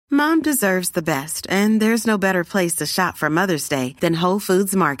Mom deserves the best, and there's no better place to shop for Mother's Day than Whole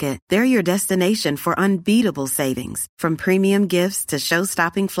Foods Market. They're your destination for unbeatable savings, from premium gifts to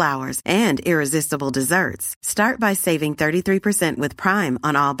show-stopping flowers and irresistible desserts. Start by saving 33% with Prime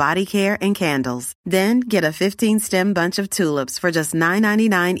on all body care and candles. Then get a 15-stem bunch of tulips for just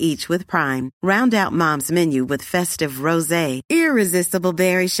 $9.99 each with Prime. Round out Mom's menu with festive rosé, irresistible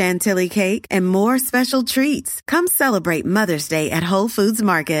berry chantilly cake, and more special treats. Come celebrate Mother's Day at Whole Foods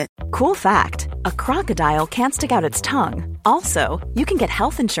Market. Cool fact, a crocodile can't stick out its tongue. Also, you can get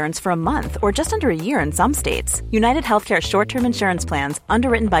health insurance for a month or just under a year in some states. United Healthcare short-term insurance plans,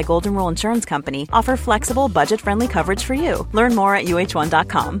 underwritten by Golden Rule Insurance Company, offer flexible, budget-friendly coverage for you. Learn more at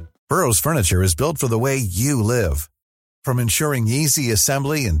uh1.com. Burrow's furniture is built for the way you live. From ensuring easy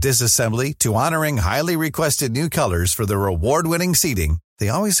assembly and disassembly to honoring highly requested new colors for their award-winning seating, they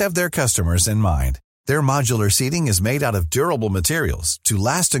always have their customers in mind. Their modular seating is made out of durable materials to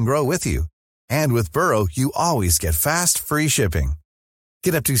last and grow with you. And with Burrow, you always get fast, free shipping.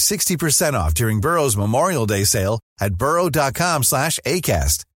 Get up to 60% off during Burrow's Memorial Day sale at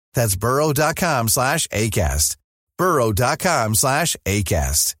burrow.com/ACAST. That's burrow.com/ACAST.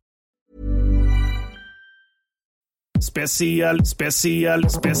 burrow.com/ACAST.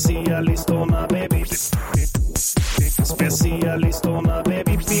 Specialisterna baby. Specialisterna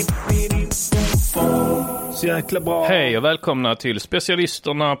baby. Så jäkla bra. Hej och välkomna till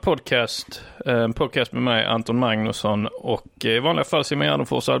Specialisterna podcast. En podcast med mig, Anton Magnusson, och i vanliga fall Simon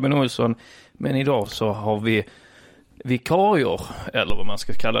Gärdenfors och Albin Olsson. Men idag så har vi vikarier, eller vad man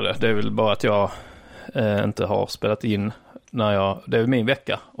ska kalla det. Det är väl bara att jag inte har spelat in när det är min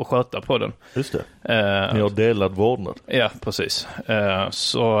vecka att sköta på den. Just det. Ni har delad vårdnad. Ja, precis.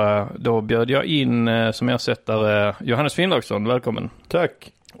 Så då bjöd jag in som ersättare Johannes Finnlaugsson, välkommen.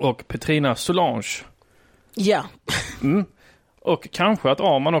 Tack. Och Petrina Solange. Ja. Och kanske att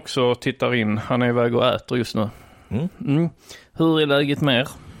Arman också tittar in. Han är iväg och äter just nu. Hur är läget med er?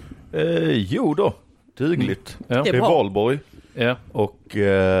 Jo då, dugligt. Ja. Det är Valborg. Ja. Och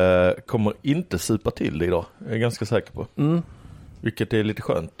kommer inte supa till det idag. Jag är ganska säker på. Vilket är lite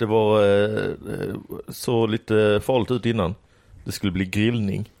skönt. Det var så lite farligt ut innan. Det skulle bli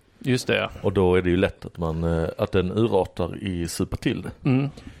grillning. Just det, ja. Och då är det ju lätt att den urartar i supa till det.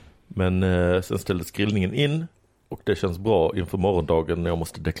 Men sen ställdes grillningen in. Och det känns bra inför morgondagen när jag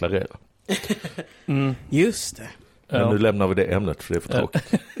måste deklarera. Just det. Men nu lämnar vi det ämnet för det är för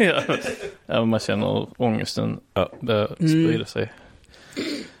tråkigt. Ja, man känner ångesten sprida sig.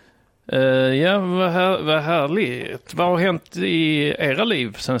 Vad härligt. Vad har hänt i era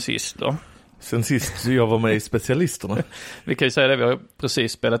liv sen sist då? Sen sist jag var med i Specialisterna. Vi kan ju säga det, vi har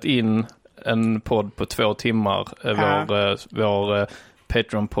precis spelat in en podd på 2 timmar. Vår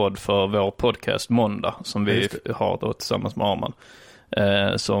Patreon-podd för vår podcast Måndag som vi har då tillsammans med Arman.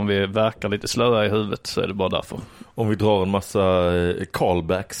 Så om vi verkar lite slöa i huvudet så är det bara därför. Om vi drar en massa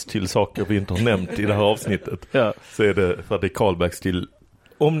callbacks till saker vi inte har nämnt i det här avsnittet, så är det för att det är callbacks till,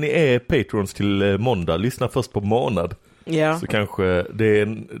 om ni är patrons till Måndag, lyssna först på månad. Så kanske det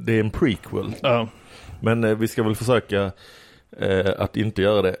är en prequel. Men vi ska väl försöka att inte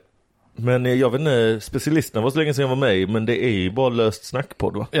göra det. Men jag vet inte, Specialisterna var så länge sedan jag var med, men det är ju bara löst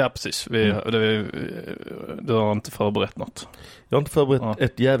snackpodd, va? Ja, precis. Du har inte förberett något. Jag har inte förberett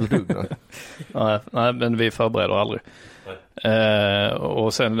ett jävla dugg. Nej, men vi förbereder aldrig.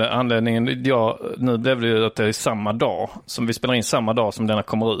 Och sen anledningen, nu blev det ju att det är samma dag, som vi spelar in samma dag som denna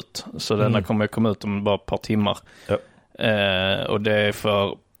kommer ut. Så denna kommer komma ut om bara ett par timmar. Och det är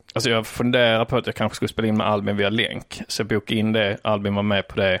för... Alltså jag funderar på att jag kanske skulle spela in med Albin via länk. Så jag bokade in det, Albin var med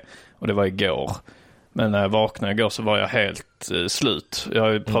på det. Och det var igår. Men när jag vaknade igår så var jag helt slut. Jag har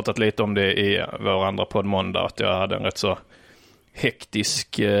ju pratat lite om det i vår andra podd Måndag. Att jag hade en rätt så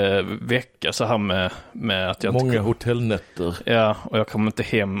hektisk vecka så här med att jag... Många hotellnätter. Ja, och jag kom inte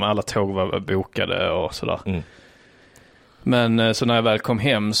hem. Alla tåg var bokade och sådär. Men så när jag väl kom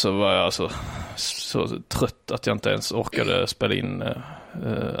hem så var jag alltså så trött att jag inte ens orkade spela in,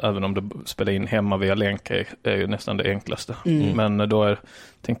 även om det spela in hemma via länk är ju nästan det enklaste. Men då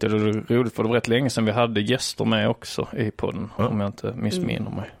tänkte jag det var roligt, för det var rätt länge sedan vi hade gäster med också i podden, om jag inte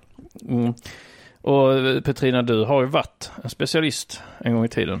missminner mig. Och Petrina, du har ju varit en specialist en gång i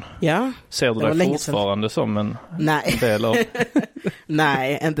tiden. Ja. Ser du dig fortfarande som en del av...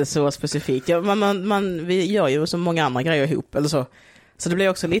 Nej, inte så specifikt. Vi gör ju så många andra grejer ihop, eller så. Så det blir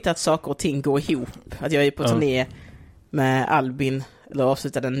också lite att saker och ting går ihop. Att jag är på turné med Albin eller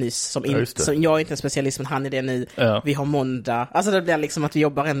avslutade den nyss, som jag är inte en specialist, men han är det nu. Ja. Vi har måndag. Alltså det blir liksom att vi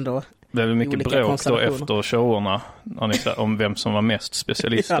jobbar ändå. Det blev mycket bråk då efter showerna om vem som var mest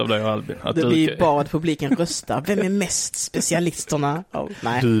specialist av dig och Albin. Att det blir bara att publiken röstar. Vem är mest specialisterna?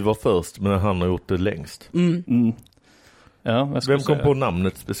 Nej. Du var först, men han har gjort det längst. Ja, vem kom på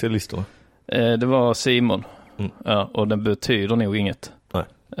namnet specialisterna? Det var Simon. Ja, och den betyder nog inget. Nej.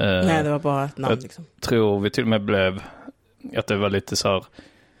 Nej, det var bara ett namn. Jag tror vi till och med blev att det var lite så här,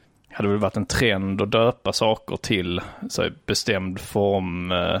 hade väl varit en trend att döpa saker till så här, bestämd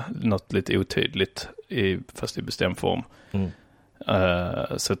form, något lite otydligt fast i bestämd form.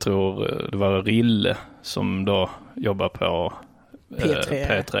 Så jag tror det var Rille som då jobbar på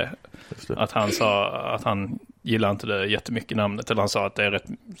P3. Att han sa att han gillar inte det jättemycket namnet, eller han sa att det är rätt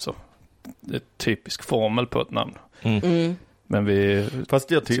så det är typisk formel på ett namn. Men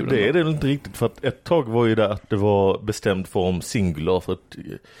fast jag tycker det är det inte riktigt, för att ett tag var ju det att det var bestämd form singular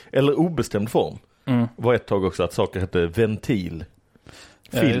eller obestämd form. Var ett tag också att saker hette ventil,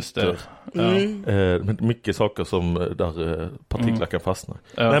 filter. Mycket saker som där partiklar kan fastna.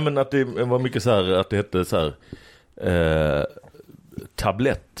 Nej, men att det var mycket så här att det hette så här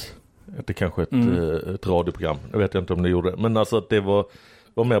tablett. Det kanske ett radioprogram. Jag vet inte om det gjorde det, men alltså att det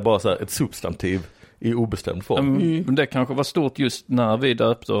var mer bara så här ett substantiv i obestämd form. Det kanske var stort just när vi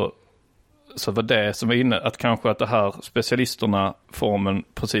döpte, så var det som var inne, att kanske att det här specialisterna formen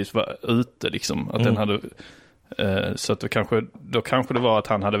precis var ute liksom, att den hade så att då kanske det var att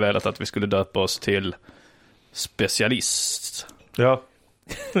han hade velat att vi skulle döpa oss till specialist. Ja.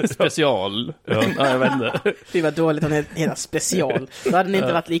 Special. Ja. Ja, jag vet inte. Det var dåligt om det hette special. Då hade ni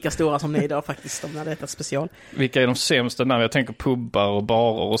inte varit lika stora som ni är idag faktiskt, om ni hade hetat special. Vilka är de sämsta namn? Jag tänker pubbar och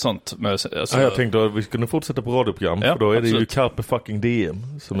barer och sånt. Jag tänkte att vi skulle fortsätta på radioprogram, för då är det ju Carpe fucking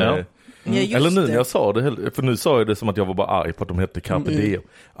DM som är... eller nu när jag sa det, för nu sa jag det som att jag var bara arg på att de hette Carpe DM.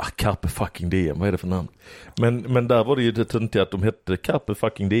 Carpe fucking DM, vad är det för namn? Men där var det ju det töntiga att de hette Carpe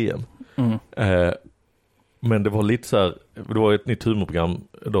fucking DM. Men det var lite så här, det var ett nytt humorprogram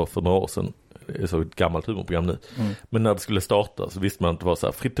då för några år sedan. Det är så ett gammalt humorprogram nu. Men när det skulle starta så visste man att det var så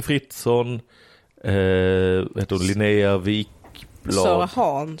här Fritte Fritzson, heter hon Linnea Wikblad. Sara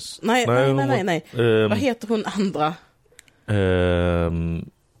Hans. Nej. Vad heter hon andra?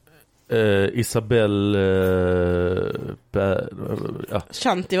 Isabelle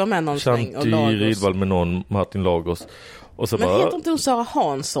Shanti var med någon sväng. Shanti Rydvall med någon, Martin Lagos. Och så men heter inte hon Sara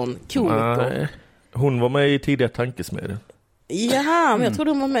Hansson? Komiker. Hon var med i tidiga tankesmedel. Jaha, men jag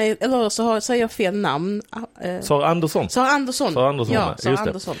trodde hon var med, eller så säger jag fel namn. Sara Andersson. Ja, Sara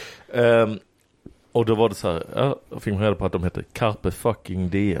Andersson. Och då var det så här, jag fick reda på att de heter Carpe fucking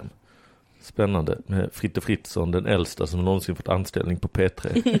DM. Spännande, med Fritte Fritzson, den äldsta som någonsin fått anställning på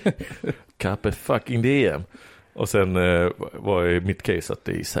P3. Carpe fucking DM. Och sen var i mitt case att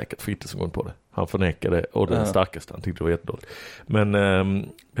det är säkert Fritte som går på det. Han förnekade, och den starkaste, han tyckte det var jättedåligt. Men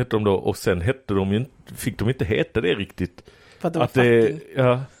hette de då, och sen hette de ju, fick de inte heta det riktigt. För att det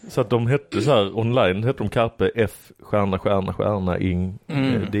så att de hette så här, online hette de Carpe F ***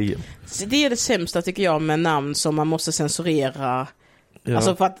 DM. Så det är det sämsta tycker jag med namn som man måste censurera. Ja.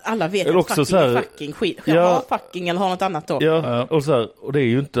 Alltså för att alla vet eller att också fucking skit. Ja, fucking eller ha något annat då. Ja, och så här, och det är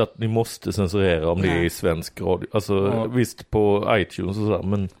ju inte att ni måste censurera om det är i svensk radio. Alltså visst på iTunes och sådär,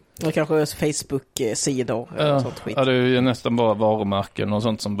 men och kanske Facebook-sidor eller sånt skit. Ja, det är ju nästan bara varumärken och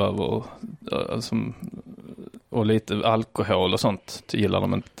sånt som behöver och lite alkohol och sånt gillar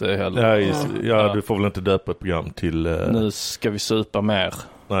de inte heller. Du får väl inte döpa ett program till nu ska vi supa mer.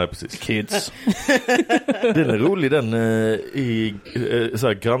 Nej, precis. Kids. Den är rolig, den i så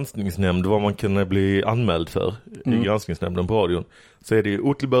här granskningsnämnd, vad man kan bli anmäld för i granskningsnämnden på radion. Så är det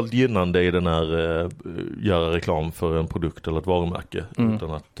otillbörligt gynnande i den här göra reklam för en produkt eller ett varumärke.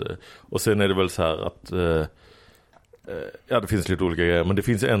 Utan att, och sen är det väl så här att det finns lite olika grejer, men det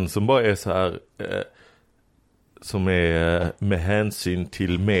finns en som bara är så här som är med hänsyn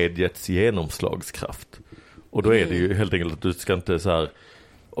till mediets genomslagskraft. Och då är det ju helt enkelt att du ska inte så här,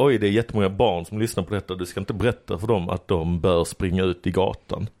 oj, det är jättemånga barn som lyssnar på detta, du ska inte berätta för dem att de bör springa ut i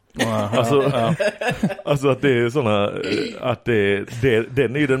gatan. Alltså att det är såna, att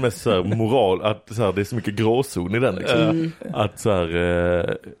den är ju den mest så här moral, att så här, det är så mycket gråzon i den liksom. Att så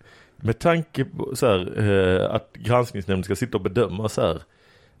här, med tanke på så här, att granskningsnämnden ska sitta och bedöma så här,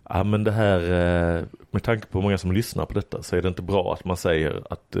 men det här, med tanke på många som lyssnar på detta, så är det inte bra att man säger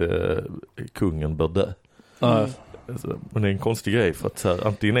att kungen bör dö. Alltså, men det är en konstig grej, för att så här,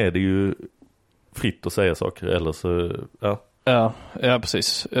 antingen är det ju fritt att säga saker, eller så Ja,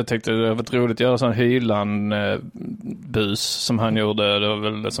 precis. Jag tänkte det var roligt att göra sån hylan-bus som han gjorde. Det var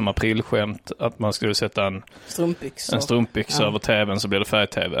väl som aprilskämt att man skulle sätta en strumpbyxa över tvn så blir det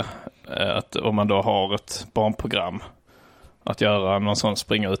färg-tv. Att om man då har ett barnprogram att göra någon sån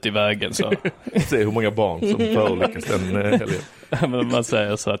springa ut i vägen så... Se hur många barn som förolyckas den helgen. Men man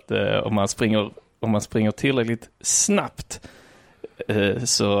säger så att om man springer tillräckligt snabbt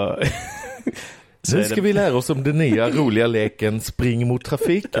så... Nu ska vi lära oss om den nya roliga leken spring mot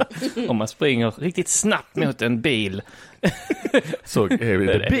trafiken. Om man springer riktigt snabbt mot en bil så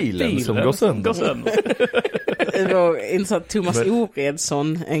är det bilen som går sönder. Det var intressant. Thomas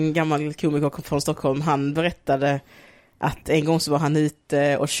Oredsson, en gammal komiker från Stockholm, han berättade att en gång så var han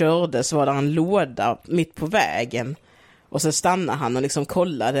ute och körde, så var det en låda mitt på vägen och så stannade han och liksom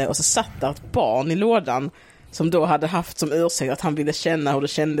kollade och så satt där ett barn i lådan som då hade haft som ursäkt att han ville känna hur det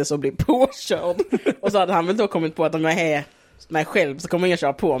kändes att bli påkörd. Och så hade han väl då kommit på att om jag är mig själv så kommer ingen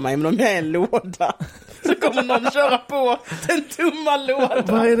köra på mig, men om jag är en låda så kommer någon köra på den tomma lådan.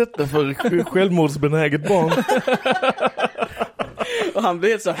 Vad är detta för självmordsbenäget barn? Och han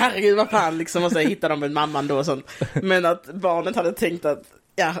blev så, herregud vad fan liksom, och så hittade de en mamman då och sånt. Men att barnet hade tänkt att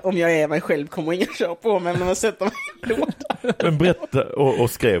om jag är mig själv kommer ingen köra på mig, men man sätter mig i lådan. Men berätta och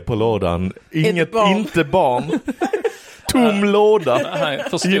skrev på lådan, inte barn. Tom låda.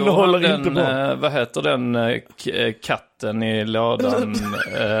 Innehåller inte barn. Vad heter den katten i lådan?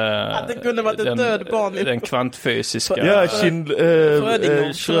 Det kunde varit ett död barn. Den kvantfysiska. Ja,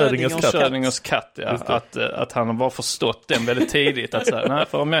 Schrödingers katt. Ja. Att han har bara förstått den väldigt tidigt. Att säga, nej,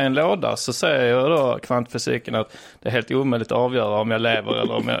 för om jag är en låda så säger jag då kvantfysiken att det är helt omöjligt att avgöra om jag lever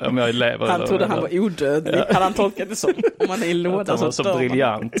eller om jag lever. Han trodde han var odödlig. Hade han tolkat det som om man är i en låda så var så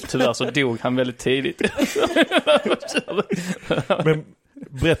briljant. Tyvärr så dog han väldigt tidigt. Men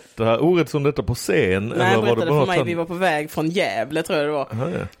berätta Oredsson detta på scen? Nej, eller var det för mig, vi var på väg från Gävle tror jag det var. Aha,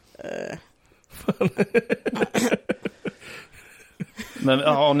 ja. Men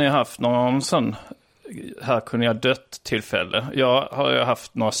har ni haft någon sån här kunde jag dött tillfälle? Jag har ju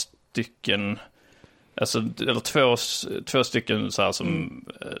haft några stycken, alltså, eller två stycken så här som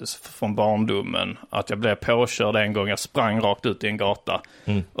från barndomen, att jag blev påkörd en gång, jag sprang rakt ut i en gata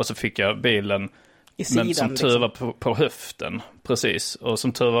och så fick jag bilen sidan, men som tur var på höften, precis. Och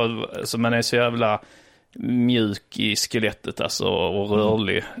som tur var, så man är så jävla mjuk i skelettet alltså, och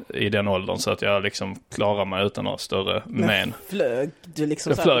rörlig i den åldern så att jag liksom klarar mig utan några större men. Flög du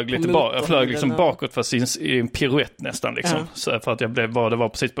liksom? Jag flög lite jag flög liksom bakåt fast i en piruett nästan liksom. Ja. Så för att jag blev det var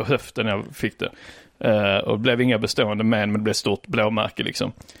precis på höften jag fick det. Och det blev inga bestående men det blev stort blåmärke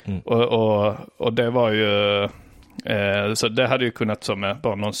liksom. Och det var ju så det hade ju kunnat som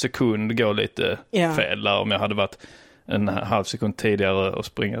bara någon sekund gå lite fel där om jag hade varit en halv sekund tidigare och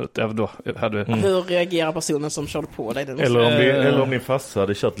springa ut. Hur reagerar personen som körde på dig? Eller om din farsa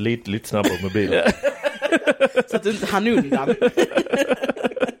hade kört lite snabbare med bilen. Så att du inte hann undan.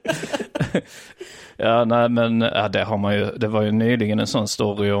 Ja, nej, men det har man ju. Det var ju nyligen en sån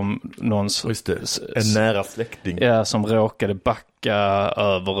story om någons en nära släkting. Ja, som råkade backa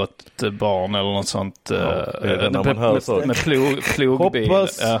över ett barn eller något sånt. När man hör så. Med plogbil.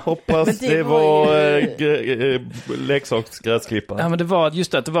 Hoppas det var leksaksgräsklipparen. Ja, men det var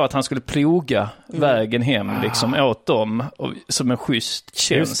just att att han skulle ploga vägen hem liksom åt dem som en schysst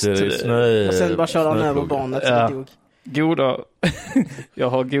tjänst. Och sen bara köra han över barnet som dog. Jag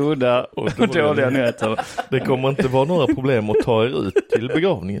har goda och dåliga nyheter. Det kommer inte vara några problem att ta er ut till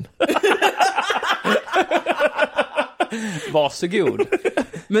begravningen. Varsågod.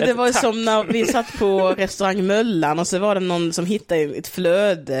 Men det var ju som när vi satt på restaurang Möllan och så var det någon som hittade ett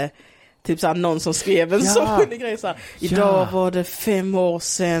flöde. Typ såhär, någon som skrev en sån grej såhär. Idag var det 5 år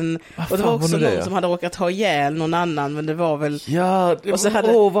sedan. Och det var också någon som hade råkat ha ihjäl någon annan. Men det var väl... Ja, och så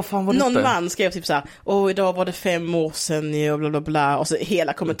hade vad fan var det? Någon man skrev typ såhär. Idag var det 5 år sedan och bla bla bla. Och så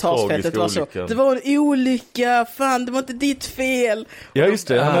hela kommentarsfältet var så. Det var en olycka, fan det var inte ditt fel. Ja just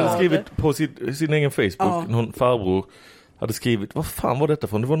det, han hade skrivit på sin egen Facebook. Någon farbror hade skrivit, vad fan var detta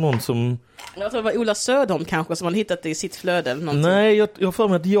för? Det var någon som... Jag tror det var Ola Söderholm kanske som hade hittat det i sitt flöde eller någonting. Nej, jag har för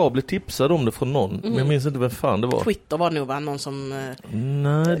mig att jag blev tipsad om det från någon. Men jag minns inte vem fan det var. Twitter var nog någon som...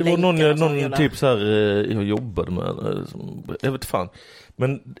 Nej, det var någon typ så här jag jobbade med. Jag vet fan.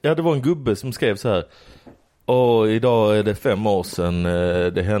 Men det var en gubbe som skrev så här. Idag är det 5 år sedan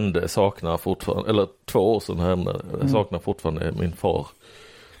det hände, saknar fortfarande, eller 2 år sedan hände, saknar fortfarande min far.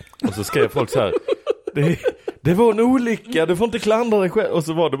 Och så skrev folk så här. Det var en olycka, du får inte klandra dig själv. Och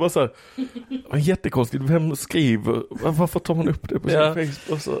så var det bara så här, jättekonstigt, vem skriver, varför tar man upp det på sin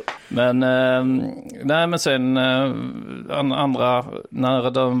Facebook? Och så. Men nej, men sen andra,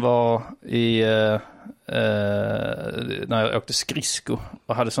 när de var i när jag åkte skridsko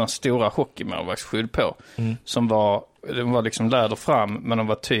och hade sådana stora hockeymålvaktsskydd på. Som var liksom läder fram, men de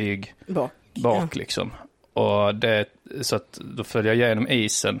var tyg bak liksom. Och det, så att då följde jag igenom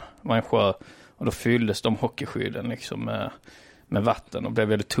isen, var en sjö, och då fylldes de hockeyskydden liksom med vatten och blev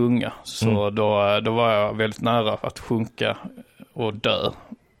väldigt tunga. Så då var jag väldigt nära att sjunka och dö.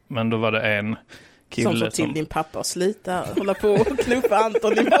 Men då var det en kille som sa till din pappa att slita hålla på och knuffa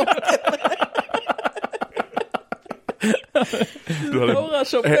Anton i baken.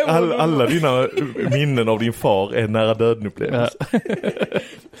 Alla dina minnen av din far är nära döden-upplevelse.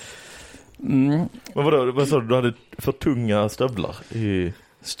 Men vad sa du? Du hade för tunga stövlar i...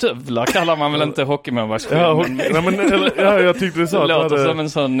 Stövlar kallar man väl inte hockeymålvaktsskydd? Jag tyckte du sa det att låter som en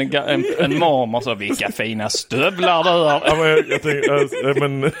sån en mamma så vilka fina stövlar du har. Ja, men jag tänkte,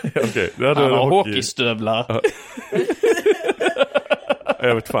 men okej. Han har hockeystövlar.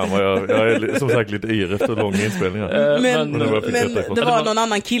 Jag vet fan vad jag är som sagt lite yr efter lång inspelning här. Men det var någon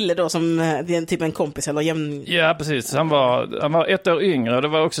annan kille då som typ en kompis eller jämn... Ja, precis. Han var 1 år yngre och det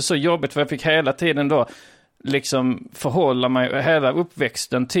var också så jobbigt för jag fick hela tiden då liksom förhålla mig hela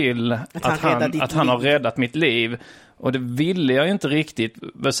uppväxten till att han har räddat mitt liv. Och det ville jag inte riktigt.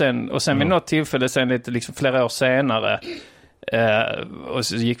 Och sen vid något tillfälle, sen lite liksom flera år senare, och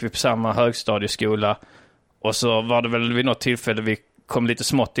så gick vi på samma högstadieskola. Och så var det väl vid något tillfälle vi kom lite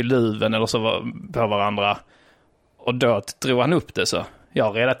smått i luven eller så på varandra. Och då drog han upp det så. Jag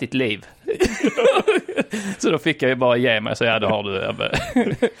har räddat ditt liv. Så då fick jag ju bara ge mig. Så ja, det har du.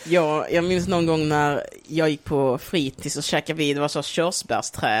 Ja, jag minns någon gång när jag gick på fritids och käkade vid. Det var så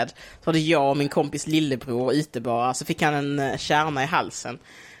körsbärsträd. Så var det jag och min kompis lillebror ute bara. Så fick han en kärna i halsen.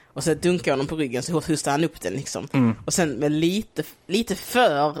 Och så dunkade jag honom på ryggen så hustade han upp den liksom. Och sen med lite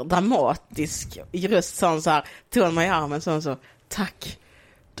för dramatisk röst sa han så här. Tog han mig i armen så tack.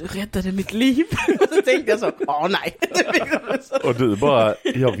 Du räddade mitt liv. Och så tänkte jag så, nej. Och du bara,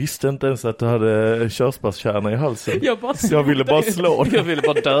 jag visste inte ens att du hade körsbärskärna i halsen. Jag ville bara slå dig. Jag ville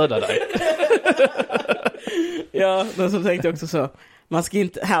bara döda dig. Ja, då så tänkte jag också så.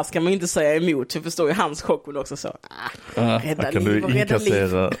 Här ska man inte säga emot. Jag förstår ju hans chock men också så. Rädda kan liv och rädda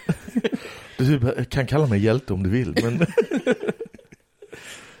liv. Du kan kalla mig hjälte om du vill. Men...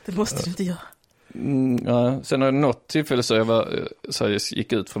 Det måste du inte göra. Ja, sen har det något tillfälle så jag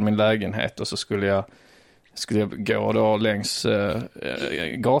gick ut från min lägenhet och så skulle jag gå då längs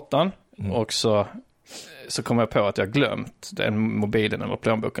gatan och så kom jag på att jag glömt den mobilen eller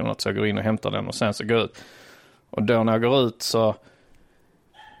plånboken eller något, så jag går in och hämtar den och sen så går jag ut. Och då när jag går ut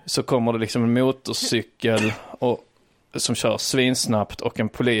så kommer det liksom en motorcykel som kör svinsnabbt och en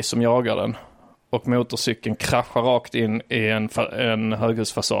polis som jagar den. Och motorcykeln kraschar rakt in i en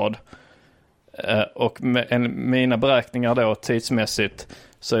höghusfasad. Och med mina beräkningar då tidsmässigt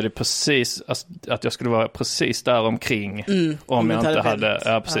så är det precis att jag skulle vara precis där omkring om jag inte hade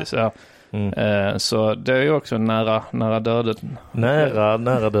ja, precis, ja. Så det är ju också nära döden. Nära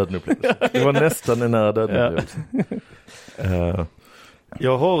döden upplevelse. Det var nästan en nära döden upplevelse.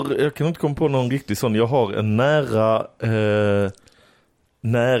 Jag kan inte komma på någon riktig sån. Jag har en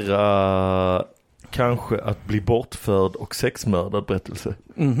nära kanske att bli bortförd och sexmördad berättelse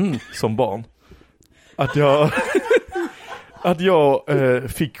som barn. Att jag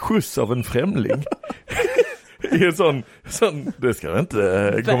fick skjuts av en främling. I en sån, det ska jag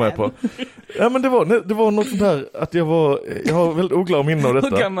inte gå med på. Ja, men det var något sånt där att jag har väldigt oklar minne av detta.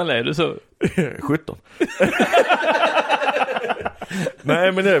 Hur gammal är du så? 17.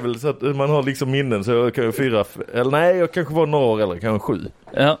 Nej, men det är väl så att man har liksom minnen så jag kan ju 4 eller nej, jag kanske var några år eller kanske 7.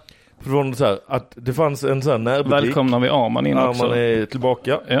 Ja. För det var så här att det fanns en sån här närbutik. Välkomnar vi Arman in också. Arman är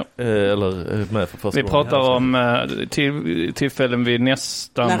tillbaka. Ja. Eller med för första vi pratar om tillfällen vi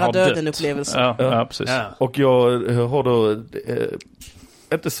nästan nära har döden dött. Upplevelse. Ja, precis. Ja. Och jag har då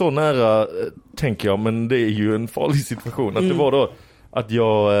inte så nära tänker jag, men det är ju en farlig situation. Att det var då att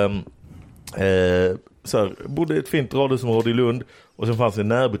jag så här, bodde i ett fint radhusområde i Lund och sen fanns en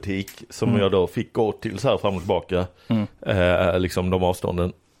närbutik som jag då fick gå till så här fram och tillbaka liksom de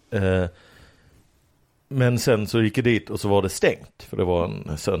avstånden. Men sen så gick jag dit och så var det stängt för det var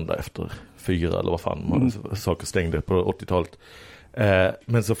en söndag efter 4 eller vad fan saker stängde på 80-talet.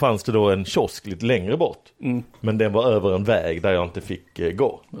 Men så fanns det då en kiosk lite längre bort. Men den var över en väg där jag inte fick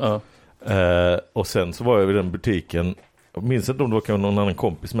gå. Och sen så var jag vid den butiken. Jag minns inte om det var kanske någon annan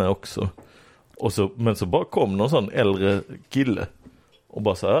kompis med också. Men så bara kom någon sån äldre kille och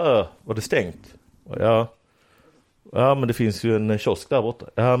bara så var det stängt? Och ja, men det finns ju en kiosk där borta.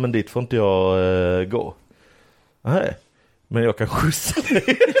 Ja, men dit får inte jag gå. Nej, men jag kan skjutsa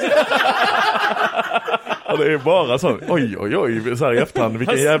dig. Och det är bara sån, oj, så här i efterhand,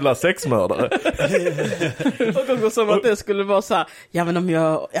 vilken jävla sexmördare. Och då som att det skulle vara så här, ja men om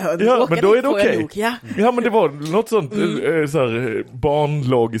jag men då är det okej. Ja, men det var något sånt så här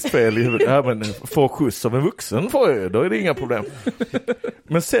barnlogiskt spel i huvudet. Ja, men få skjuts av en vuxen då är det inga problem.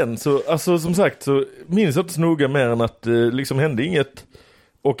 Men sen så, alltså som sagt, så minns jag inte så noga mer än att liksom hände inget.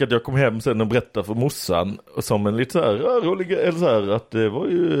 Och att jag kom hem sen och berättade för morsan som en lite så här rolig, eller så här, att det var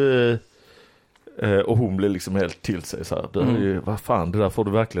ju och hon blev liksom helt till sig så här. Det är ju, vad fan, det där får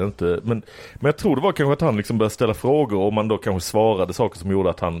du verkligen inte. Men jag tror det var kanske att han liksom började ställa frågor och man då kanske svarade saker som gjorde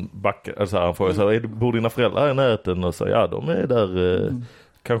att han backade. Alltså han frågade så här, bor dina föräldrar i närheten? Och så ja, de är där,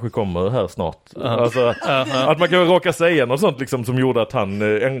 kanske kommer här snart. Alltså, att man kan råka säga något sånt liksom som gjorde att han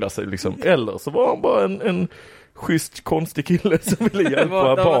ändrade sig liksom. Eller så var han bara en schysst konstig kille som ville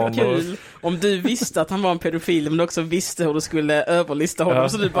hjälpa barn. Det var kul om du visste att han var en pedofil men också visste hur du skulle överlista honom.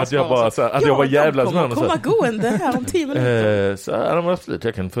 Så du bara att jag bara så här, att jag var jävla som han. Komma gående här om 10 minuter. Så ja, men absolut,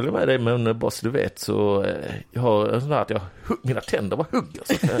 jag kan följa med dig, men bara så du vet så jag har sån här att mina tänder var hugger.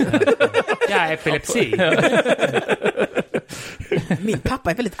 Jag är epilepsi. Min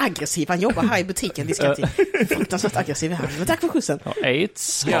pappa är väldigt aggressiv. Han jobbar här i butiken. Vi ska till fruktansvärt aggressiv här. Men tack för skjutsen.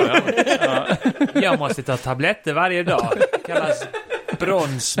 AIDS. Jag måste ta tabletter varje dag. Det kallas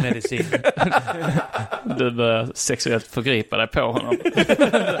bronsmedicin. Du börjar sexuellt förgripa dig på honom.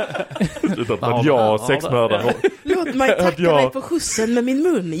 Att jag sexmördare. Låt mig tacka dig på skjutsen med min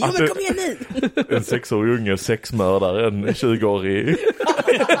mun. Jo, men kom igen nu. En 6-årig unge sexmördare, en 20-årig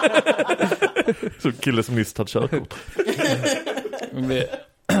så kille som nyss tagit körkort.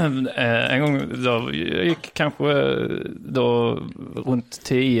 En gång då jag gick kanske då runt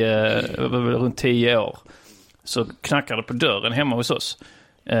 10 år, så knackade på dörren hemma hos oss.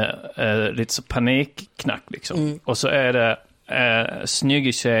 Lite så panikknack liksom. Och så är det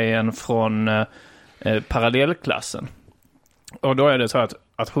snyggetjejen från parallellklassen. Och då är det så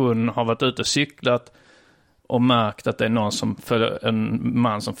att hon har varit ute och cyklat och märkt att det är en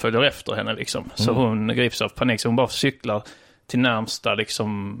man som följer efter henne liksom. Så hon grips av panik, så hon bara cyklar till närmsta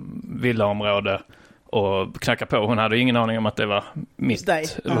liksom villaområde och knackar på. Hon hade ingen aning om att det var mitt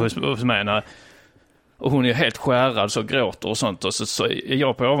hos mig. Och hon är helt skärrad, så gråter och sånt. Och så är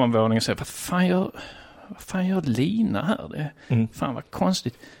jag på ovanvåningen och säger, vad fan gör Lina här? Fan vad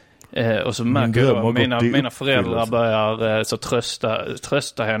konstigt. Och så märker jag mina föräldrar börjar så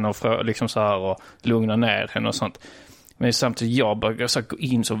trösta henne och liksom så här och lugna ner henne och sånt. Men samtidigt jag börjar så gå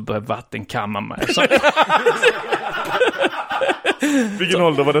in så börjar vattenkamma mig. Vilken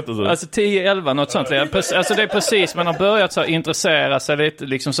ålder var detta så? Alltså 10-11 något sånt. Alltså det är precis, man har börjat så intressera sig lite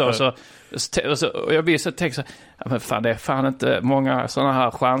liksom så och jag blir så tänkt så ja, men fan, det är fan inte många sådana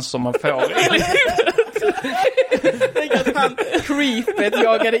här chanser man får. Tänk att han creepet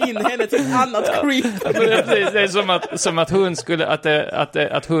jagade in henne till ett annat creep. Det är som att hon skulle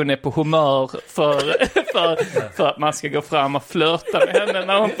att hon är på humör för att man ska gå fram och flirta med henne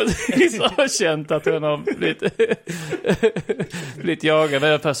när hon precis har känt att hon har blivit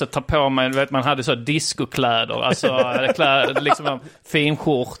jagad. Först att ta på mig, vet, man hade så discokläder, alltså liksom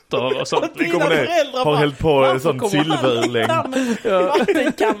finskjortor och sånt. Vi kommer ner, har hällt på en sån silverlängd.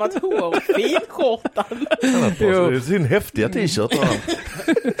 Vattenkammat hår, finskjortan. Det är sin häftiga t-shirt.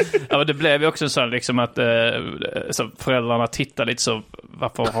 Ja, men det blev ju också så liksom att så föräldrarna tittar lite så,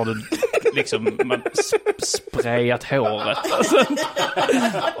 varför har du liksom sprayat håret?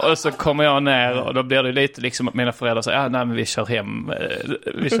 Och så kommer jag ner och då blir det lite liksom att mina föräldrar säger, nej men vi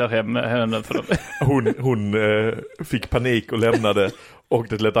kör hem henne för dem. Hon fick panik och lämnade och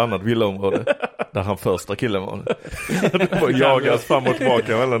till ett annat villaområde där han första killen var. Det var jagas fram och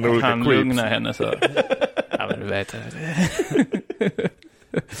tillbaka mellan olika han creeps. lugnar henne så. Ja, men du vet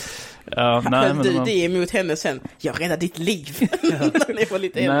ja, nej, men det är emot henne sen. Jag räddar ditt liv.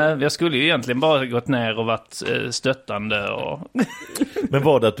 Nej, jag skulle ju egentligen bara gått ner och varit stöttande och... Men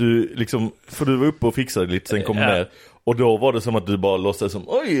var det att du liksom, för du var uppe och fixade lite, sen kom ner. Och då var det som att du bara låtsades som,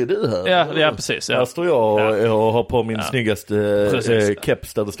 oj, är du här? Ja, precis. Ja. Här står jag och har på min snyggaste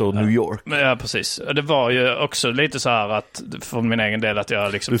keps där det står New York. Ja, precis. Det var ju också lite så här att, för min egen del, att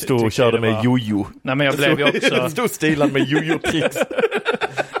jag liksom... Du stod och körde med jojo. Nej, men jag blev ju också... Du stod stilad med jojo-tricks.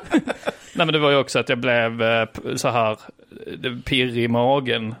 Nej, men det var ju också att jag blev så här pirrig i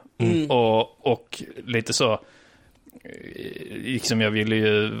magen och lite så liksom jag ville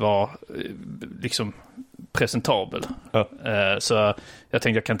ju vara liksom presentabel. Ja. Så jag tänkte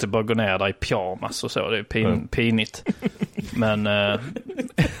jag kan inte bara gå ner där i pyjamas och så, det är pinigt. Men jag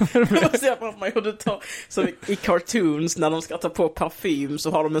ser framför mig hur du tar, som i cartoons när de ska ta på parfym,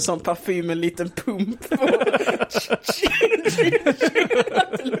 så har de en sån parfym, en liten pump.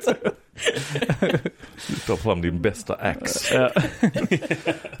 Du tar fram din bästa axe.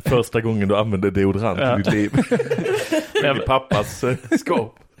 Första gången du använder deodorant i ditt liv. Med pappas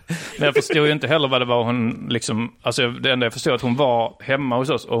skåp. Men jag förstod ju inte heller vad det var hon liksom, alltså det enda jag förstod att hon var hemma hos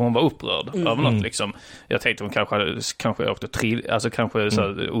oss och hon var upprörd över något liksom. Jag tänkte hon kanske åkte kanske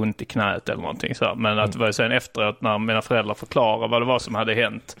så ont i knät eller någonting så här. Men att det var sen efteråt när mina föräldrar förklarade vad det var som hade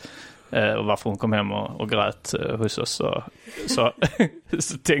hänt och varför hon kom hem och grät hos oss så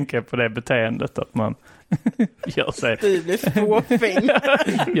tänker jag på det beteendet att man gör sig Du blir fåfäng.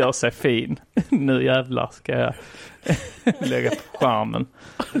 gör sig fin. Nu jävlar ska jag lägga på skärmen.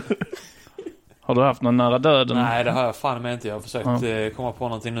 Har du haft någon nära döden? Nej, det har jag fan med inte. Jag har försökt komma på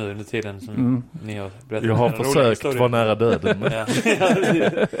någonting nu under tiden som ni har berättat. Jag har försökt vara nära döden. Men...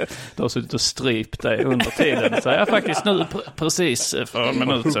 Du har suttit och strypt dig under tiden. Så jag faktiskt nu precis för en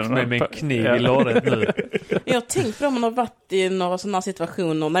minut sedan. Med min kniv i låret nu. Jag har tänkt på om man har varit i några sådana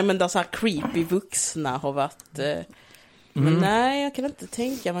situationer. Nej, men där så här creepy vuxna har varit... Men nej, jag kan inte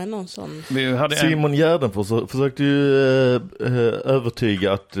tänka mig någon sån. Simon Gärdenfors försökte ju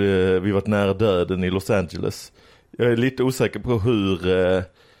övertyga att vi varit nära döden i Los Angeles. Jag är lite osäker på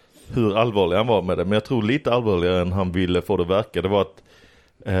hur allvarlig han var med det. Men jag tror lite allvarligare än han ville få det verka. Det var att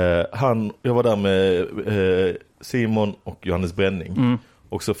jag var där med Simon och Johannes Bränning.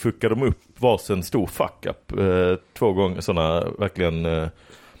 Och så fuckade de upp varsin stor fuck-up. 2 gånger sådana verkligen...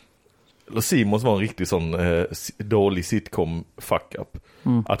 Simons var en riktig sån dålig sitcom fuck-up.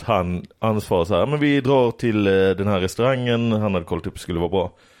 Att han ansvarar så här, men vi drar till den här restaurangen, han hade kollat upp skulle vara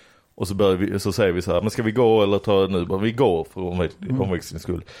bra. Och så säger vi så här, men ska vi gå eller ta nu? Vi går för omväxlings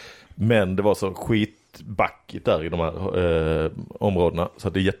skull. Men det var så skitbackigt där i de här områdena. Så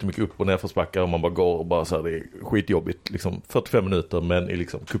att det är jättemycket upp- och nerförsbackar och man bara går och bara så här, det är skitjobbigt. Liksom 45 minuter men i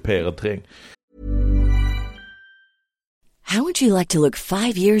liksom kuperad terräng. How would you like to look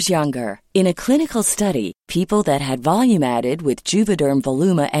 5 years younger? In a clinical study, people that had volume added with Juvederm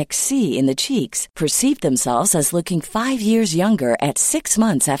Voluma XC in the cheeks perceived themselves as looking 5 years younger at 6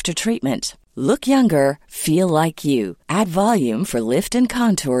 months after treatment. Look younger, feel like you. Add volume for lift and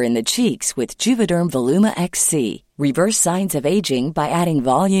contour in the cheeks with Juvederm Voluma XC. Reverse signs of aging by adding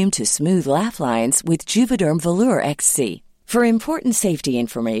volume to smooth laugh lines with Juvederm Volure XC. For important safety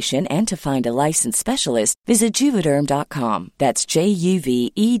information and to find a licensed specialist, visit Juvederm.com. That's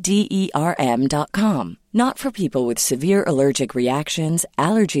JUVEDERM.com. Not for people with severe allergic reactions,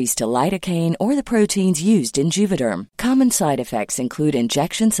 allergies to lidocaine, or the proteins used in Juvederm. Common side effects include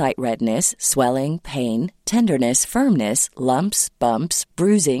injection site redness, swelling, pain, tenderness, firmness, lumps, bumps,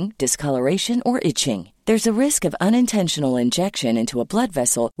 bruising, discoloration, or itching. There's a risk of unintentional injection into a blood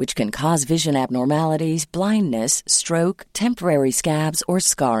vessel, which can cause vision abnormalities, blindness, stroke, temporary scabs, or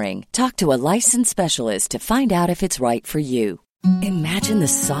scarring. Talk to a licensed specialist to find out if it's right for you. Imagine the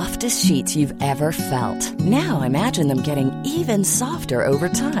softest sheets you've ever felt. Now imagine them getting even softer over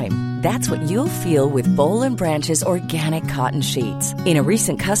time. That's what you'll feel with Boll & Branch's organic cotton sheets. In a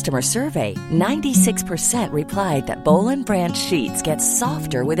recent customer survey, 96% replied that Boll & Branch sheets get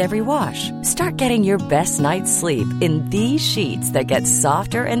softer with every wash. Start getting your best night's sleep in these sheets that get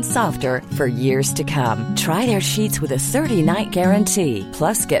softer and softer for years to come. Try their sheets with a 30-night guarantee.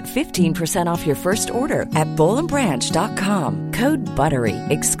 Plus, get 15% off your first order at bollandbranch.com. Code BUTTERY.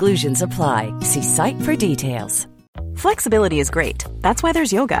 Exclusions apply. See site for details. Flexibility is great. That's why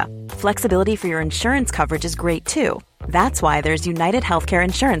there's yoga. Flexibility for your insurance coverage is great too. That's why there's United Healthcare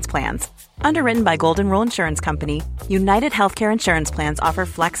Insurance Plans. Underwritten by Golden Rule Insurance Company, United Healthcare Insurance Plans offer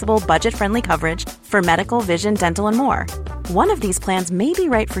flexible, budget-friendly coverage for medical, vision, dental, and more. One of these plans may be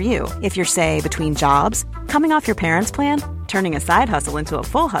right for you if you're, say, between jobs, coming off your parents' plan, turning a side hustle into a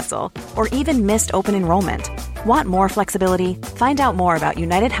full hustle, or even missed open enrollment. Want more flexibility? Find out more about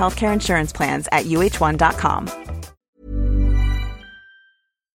United Healthcare Insurance Plans at uh1.com.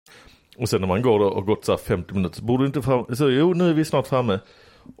 Och sen när man går då och gått så här 50 minuter så borde inte fram, så jo, nu är vi snart framme.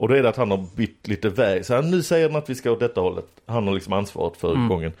 Och det är det att han har bytt lite väg. Så nu säger han att vi ska åt detta hållet. Han har liksom ansvaret för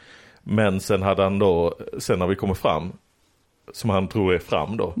gången. Men sen hade han då, sen när vi kommer fram, som han tror är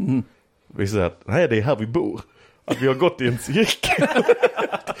fram då, vi säger att nej, det är här vi bor. Att vi har gått i en cirkel.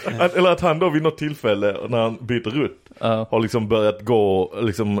 Eller att han då vid något tillfälle när han byter rutt har liksom börjat gå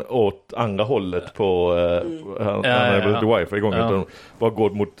liksom åt andra hållet på han hade lite wifi igång utan bara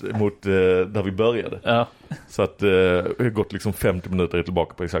gått mot där vi började. Så att det har gått liksom 50 minuter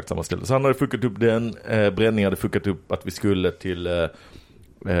tillbaka på exakt samma ställe. Så han hade fuckat upp den, Bränning hade fuckat upp att vi skulle till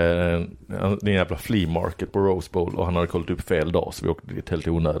den jävla flea market på Rose Bowl och han hade kollat upp fel dag så vi åkte dit helt i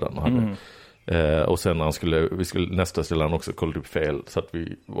onödan och hade och sen när vi skulle nästa ställe han också kollat upp fel så att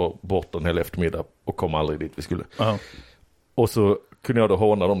vi var borta en hel eftermiddag och kom aldrig dit vi skulle. Och så kunde jag då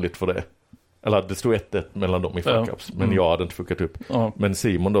håna dem lite för det. Eller det stod 1-1 mellan dem i fuck-ups. Men jag hade inte fuckat upp. Men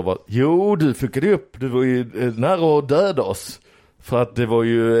Simon då var, jo du fuckade upp. Du var ju nära att döda oss. För att det var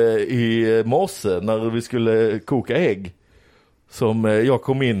ju i morse när vi skulle koka ägg. Som jag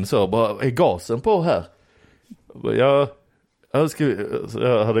kom in så bara, är gasen på här? Jag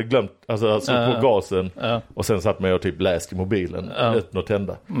hade glömt, alltså på gasen och sen satt mig och typ läst i mobilen öppna och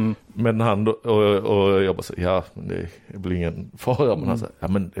tända. Men han då, och jag bara så, det blir ingen fara. Men han sa,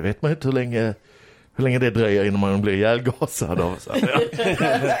 men det vet man inte hur länge det dröjer innan man blir ihjälgasad av.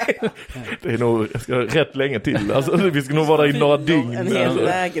 Det är nog rätt länge till. Alltså, vi ska nog vara där i några dygn. En hel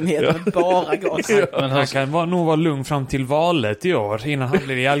lägenhet med bara gas. Men han kan nog vara lugn fram till valet i år innan han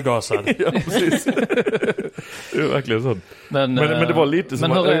blir ihjälgasad. Ja, precis. Det är verkligen sånt. Men det var lite som...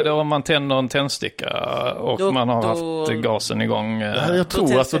 Men hur är det om man tänder en tändsticka och man har haft gasen igång? Jag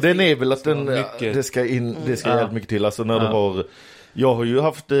tror alltså den är väl att det ska jävligt mycket till. Alltså när du har... Jag har ju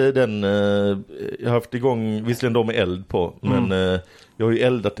haft jag har haft igång visserligen de med eld på, men jag har ju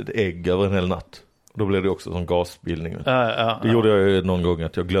eldat ett ägg över en hel natt. Då blev det också sån gasbildning. Det gjorde jag ju någon gång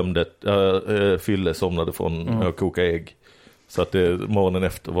att jag glömde fylle somnade från att koka ägg. Så att morgonen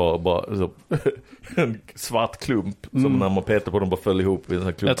efter var bara så, en svart klump som när man petar på dem bara föll ihop i en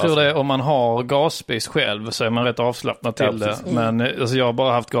sån klump. Jag tror det är, om man har gasspis själv så är man rätt avslappnad till det. Men alltså, jag har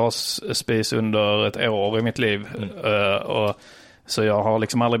bara haft gasspis under ett år i mitt liv. Så jag har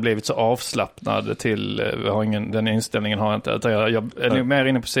liksom aldrig blivit så avslappnad till, den inställningen har jag inte. Jag är nog mer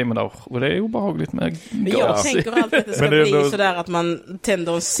inne på Simon där, och det är obehagligt med gas. Jag tänker alltid att det ska bli sådär att man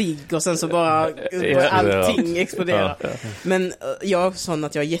tänder en cigg och sen så bara allting exploderar. Men jag är sån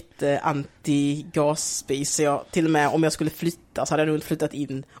att jag är jätte-anti-gasspis. Så jag, till och med om jag skulle flytta så hade jag nog inte flyttat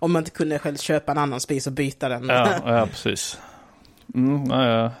in. Om man inte kunde själv köpa en annan spis och byta den. Ja precis.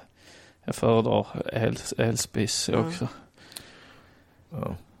 Jag föredrar elspis också.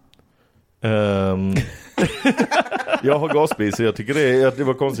 Ja. Jag har gasspis så jag tycker det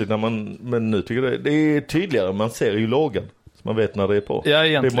var konstigt men nu tycker det är tydligare, man ser ju lågan så man vet när det är på.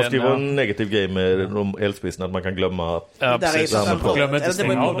 Det måste ju vara en negativ grej med de elspisen att man kan glömma. Man glömmer inte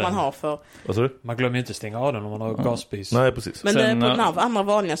stänga av den. Man glömmer inte stänga av den om man har gasspis. Nej, precis. Men på den andra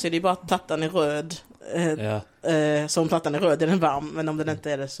vanliga så är det ju bara att plattan är röd. Så om plattan är röd är den varm, men om den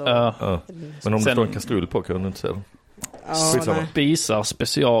inte är det så... Men om det står en kastrull på kan du inte se den. Spisar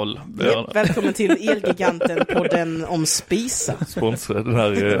special. Välkommen till Elgiganten på den om spisar. Sponsor, den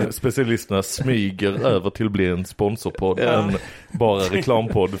här specialisterna smyger över till att bli en sponsorpodd. En bara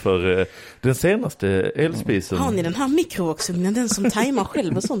reklampodd för den senaste elspisen. Har ni den här mikrovågsugnen, den som tajmar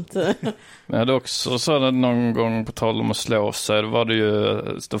själv och sånt? Jag hade också så att någon gång på tal om att slå sig,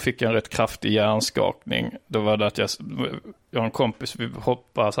 då fick jag en rätt kraftig hjärnskakning. Då var det att jag och en kompis, vi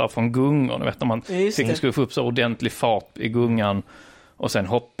hoppade så här från gungor, vet när man skulle få upp så ordentlig fart i gungan och sen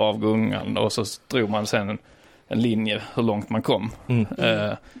hoppa av gungan och så drog man sen en linje hur långt man kom.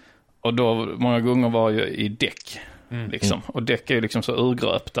 Och då, många gånger var ju i däck liksom. Och däck är ju liksom så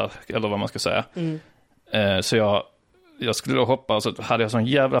urgröpta, eller vad man ska säga. Så jag skulle då hoppa och så hade jag sån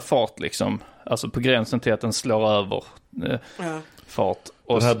jävla fart liksom, alltså på gränsen till att den slår över fart.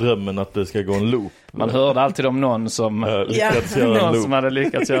 Och den här drömmen att det ska gå en loop. Man hörde alltid om någon som hade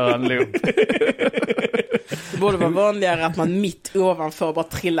lyckats göra en loop. Det borde vara vanligare att man mitt ovanför bara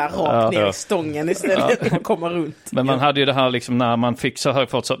trillar rakt ner i stången istället för att komma runt. Men man hade ju det här liksom när man fick så hög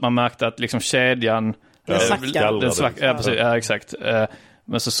fart så att man märkte att liksom kedjan exakt.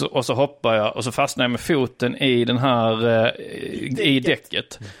 Men så hoppar jag och så fastnar jag med foten i den här i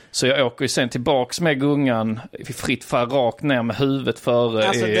däcket. Så jag åker ju sen tillbaks med gungan i fritt fall rakt ner med huvudet före.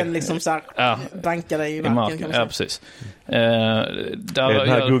 Alltså den liksom så här bankar dig i marken. Ja, precis. Är den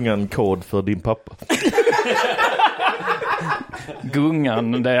här gungan kod för din pappa?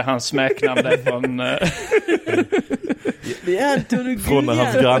 Gungan, det är hans smeknamn från... Från när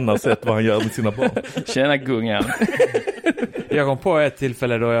hans grannar sett vad han gör med sina barn. Tjena Gungan. Jag kom på ett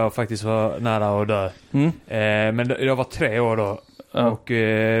tillfälle då jag faktiskt var nära att dö. Men jag var 3 år då. Och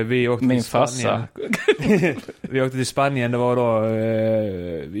vi åkte till Spanien. Vi åkte till Spanien. Det var då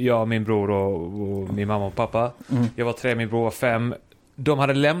jag, min bror och min mamma och pappa. Jag var 3, min bror var 5. De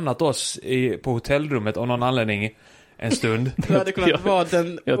hade lämnat oss på hotellrummet av någon anledning en stund. Det hade kunnat vara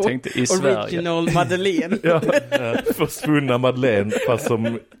den original Madeleine. Försvunna Madeleine, fast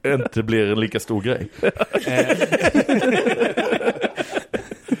som inte blir en lika stor grej.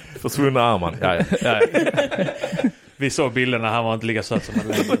 Försvunna Arman. Ja. Vi såg bilderna, han var inte lika söt som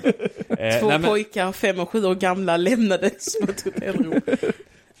Madeleine. 2 pojkar, 5 och 7 år gamla, lämnades på ett hotellrum.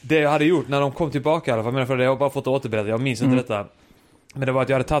 Det jag hade gjort när de kom tillbaka i alla fall, för det har jag bara fått återberätta, jag minns inte detta. Men det var att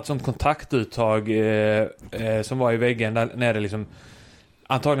jag hade tagit sånt kontaktuttag som var i väggen där nere liksom.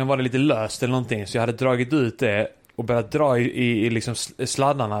 antagligen var det lite löst eller någonting, så jag hade dragit ut det och börjat dra i liksom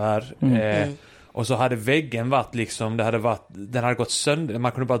sladdarna där. Och så hade väggen varit liksom, den hade gått sönder,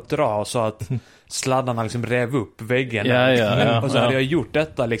 man kunde bara dra så att sladdarna liksom rev upp väggen. Ja. Och så hade jag gjort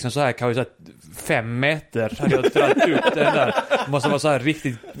detta liksom så här, kan jag säga 5 meter hade jag dragit ut den där. Det måste vara så här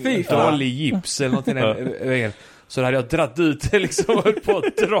riktigt dålig gips eller någonting i väggen. Så hade jag dratt ut det liksom och höll på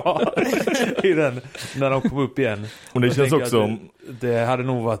att dra i den när de kom upp igen. Och det känns också... Det hade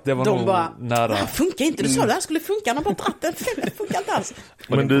nog varit, det var de nog bara, nära. Det här funkar inte, du sa det här skulle funka, de bara dratt den, det funkar inte alls.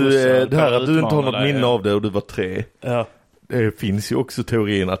 Men du, det här att du inte har något minne av det och du var 3. Ja. Det finns ju också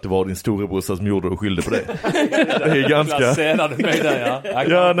teorin att det var din storebrorsa som gjorde och skyllde på det. Det är ganska... Placerade mig där,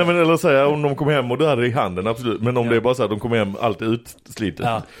 ja, nej, men eller säga om de kom hem och du hade det i handen, absolut. Men om det är bara så att de kom hem alltid utslitet.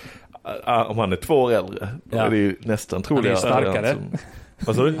 Ja. Om han är 2 år äldre, då är det ju nästan troligare. Han är starkare.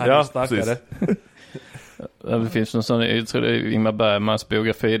 Vad sa du? Ja, starkare. Det finns någon sån, jag tror det är Ingmar Bergmans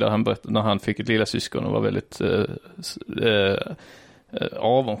biografi där han berättade när han fick ett lilla syskon och var väldigt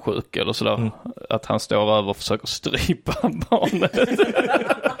avundsjuk eller sådär. Att han står över och försöker strypa barnet.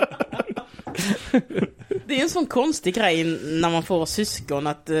 Det är en sån konstig grej när man får syskon,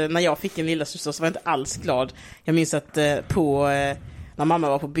 att när jag fick en lilla syster så var jag inte alls glad. Jag minns att när mamma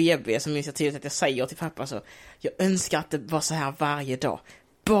var på BB så minns jag tydligt att jag säger till pappa så, jag önskar att det var så här varje dag.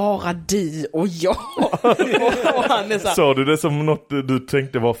 Bara du och jag. Och han är så här, sa du det som något du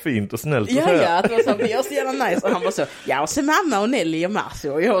tänkte var fint och snällt? Ja, att det var så, vi har så jävla nice. Och han var så, ja, och så mamma och Nelly och Marcio.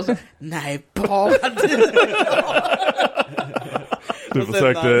 Och jag var så, nej, bara du. Du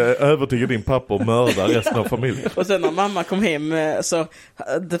försökte övertyga din pappa och mörda resten av familjen. Och sen när mamma kom hem så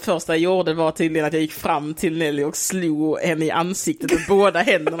det första jag gjorde var tydligen att jag gick fram till Nelly och slog henne i ansiktet med båda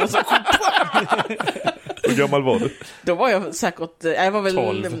händerna. Så, hur gammal var du? då var jag säkert, jag var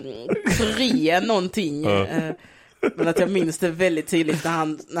väl 3 någonting. Men att jag minns det väldigt tydligt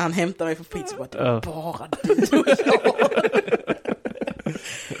när han hämtade mig på pizza. Bara du och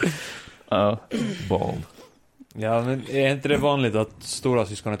jag. Barn. Ja, men är inte det vanligt att stora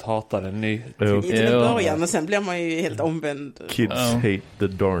syskonet hatar en ny? I till en början, men sen blir man ju helt omvänd. Kids hate the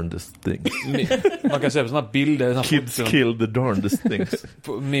darndest things. Man kan se på sådana bilder. Kids kill the darndest things.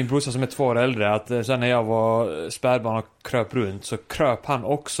 Min brorsa som är 2 år äldre, att sen när jag var spädbarn och kröp runt så kröp han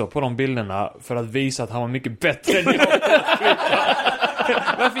också på de bilderna för att visa att han var mycket bättre än jag.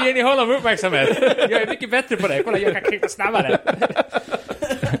 Varför ger ni honom uppmärksamhet? Jag är mycket bättre på det. Kolla, jag kan krypa snabbare.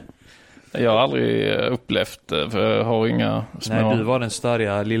 Jag har aldrig upplevt det, för jag har inga små... Nej, du var den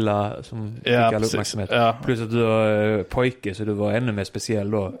störiga lilla som fick all uppmärksamhet. Ja. Plus att du var pojke, så du var ännu mer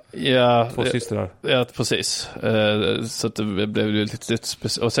speciell då. Ja, 2 systrar. Ja, precis. Så att det blev ju lite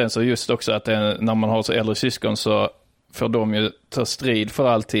speciellt. Och sen så just också att när man har så äldre syskon så får de ju ta strid för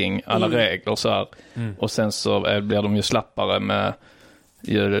allting, alla regler så här. Och sen så blir de ju slappare med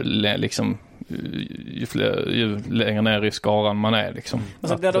liksom... Ju längre ner i skaran man är liksom. Och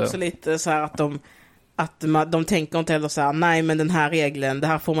så blir det också lite så här att de tänker inte heller så här, nej men den här regeln, det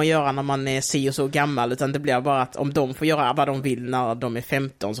här får man göra när man är si och så gammal, utan det blir bara att om de får göra vad de vill när de är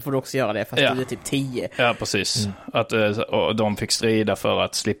 15 så får du också göra det fast du är typ 10. Ja, precis. Att och de fick strida för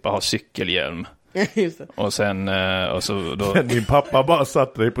att slippa ha cykelhjälm. Just det. Och sen och så då... Din pappa bara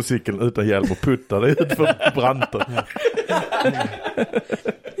satte dig på cykeln utan hjälm och puttade ut för branten.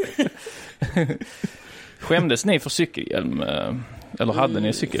 Skämdes ni för cykelhjälm? Eller hade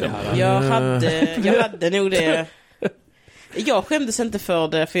ni cykelhjälm? Jag hade nog det. Jag skämdes inte för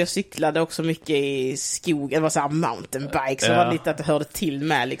det, för jag cyklade också mycket i skog. Det var så här mountainbike, så var det lite att det hörde till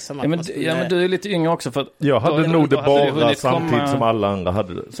med liksom. Att men du är lite yngre också, för att jag hade nog det bara samtidigt som alla andra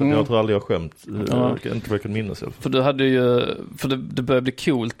hade det. Så jag tror aldrig jag skämt. Inte vad jag kan minnas. För du hade ju, för det började bli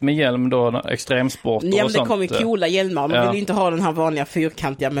coolt med hjälm då, extremsport och sånt. Ja, men det kom ju coola hjälmar. Man ville ju inte ha den här vanliga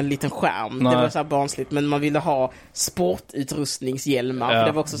fyrkantiga med en liten skärm. Nej. Det var så här barnsligt, men man ville ha sportutrustningshjälmar. För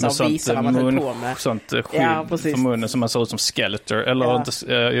det var också så här visar vad man höll på med. Sånt skydd för munnen som man såg ut som Skeletor eller inte,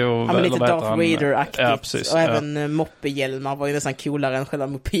 men lite Darth Vader-aktigt. Ja, precis. Och även moppehjälmar var ju nästan coolare än själva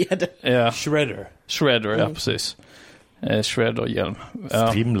mopeden. Ja. Shredder, ja precis. Shredder-hjälm.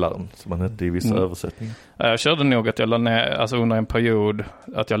 Strimlaren som man hette i vissa översättningar. Jag körde nog att jag la ner, alltså under en period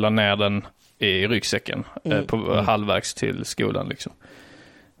att jag la ner den i ryggsäcken på halvvägs till skolan liksom.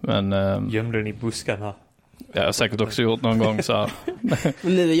 Men gömde den i buskarna. Jag har säkert också gjort någon gång så här.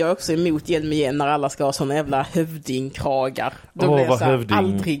 Men nu är jag också emot hjälm igen när alla ska ha såna jävla hövdingkragar. Då blir det så här,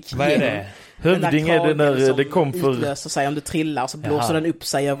 aldrig. Vad är det? Hövding är det när det kom för... utlöser sig om du trillar så blåser den upp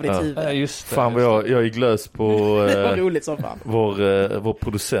sig över ditt huvud. Ja, just det. Fan vad jag är glös på det var roligt som fan. Vår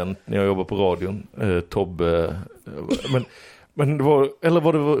producent när jag jobbar på radion, Tobbe. Men Men det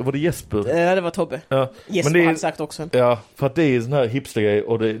var det Jesper? Ja, det var Tobbe. Ja. Jesper men hade sagt också. Ja, för att det är en sån här hipstergrej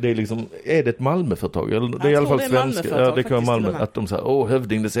och det är liksom, är det ett Malmöföretag? Eller det är i alla fall svenska. Ja, det kan vara Malmö. Att de säger,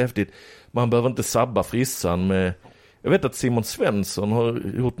 Hövding, det är så häftigt. Man behöver inte sabba frissan med... Jag vet att Simon Svensson har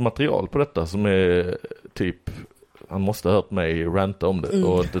gjort material på detta som är typ... Han måste ha hört mig ranta om det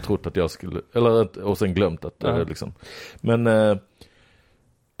och inte trott att jag skulle... och sen glömt att liksom... Men...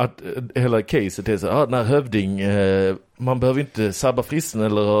 att hela caset är så när Hövding, man behöver inte sabba frissen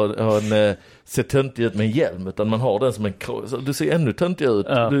eller ha en se töntig ut med en hjälm, utan man har den som en du ser ännu töntigare ut.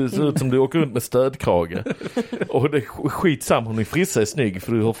 Du ser ut som du åker runt med stödkrage. Och det är skitsamma om din frissa är snygg,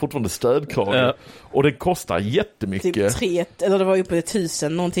 för du har fortfarande stödkrage. Och det kostar jättemycket. Typ 3, eller det var ju på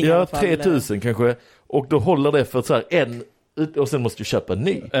 1000 någonting. Ja, 3000 kanske. Och då håller det för så här en, och sen måste du köpa en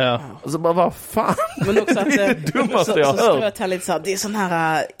ny. Ja. Alltså bara, vad fan? Men också att, det är det dummaste jag har hört. Lite så här, det är sån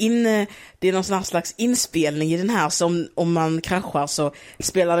här det är någon sån här slags inspelning i den här, som om man kraschar så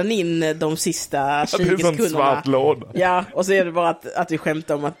spelar den in de sista 20 sekunderna. Det är en svart låda. Ja, och så är det bara att vi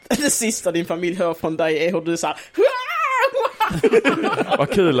skämtar om att det sista din familj hör från dig är hur du så här... Vad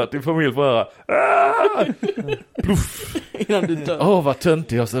kul att din familj får höra. Pluff. Innan du dör. Vad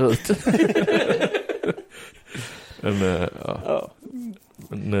töntig jag ser ut.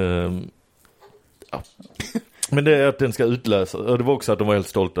 Men det är att den ska utlösa. Och det var också att de var helt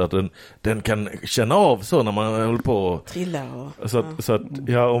stolta att den kan känna av så när man håller på trilla och... så att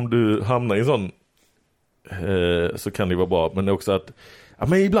om du hamnar i en sån så kan det vara bra. Men det är också att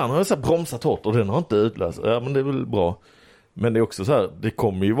men ibland har jag så här bromsat hårt och den har inte utlöst. Ja, men det är väl bra. Men det är också så här, det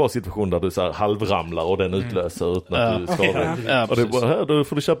kommer ju vara situation där du så här halvramlar och den utlöser utan att du skadar. Ja, och det är bara här, då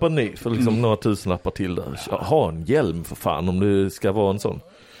får du köpa en ny för liksom några tusenlappar till där. Ha en hjälm för fan om du ska vara en sån.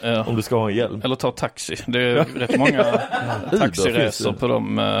 Ja. Om du ska ha en hjälm. Eller ta taxi. Det är rätt många taxiresor på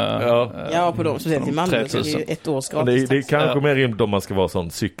dem. På dem. Så det är till Malmö så det är ett års gratis. Det är kanske mer rimligt om man ska vara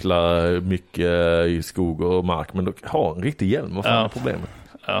sån, cykla mycket i skog och mark. Men då, ha en riktig hjälm, vad fan är problemet?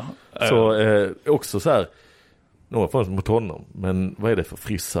 Så också så här, några fanns mot honom. Men vad är det för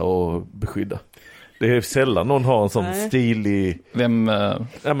frissa och beskydda? Det är sällan någon har en sån stilig... Vem? Nej,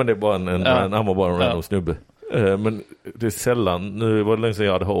 men det är bara han var bara en random snubbe. Men det är sällan, nu var det länge sedan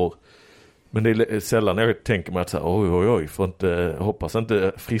jag hade hår. Men det är sällan jag tänker mig att så här, oj, får inte, hoppas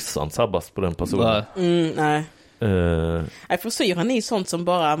inte frissan sabbas på den personen. Nej. Frisyren är sånt som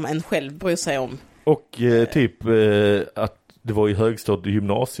bara en själv bryr sig om. Och att det var i högstadiet i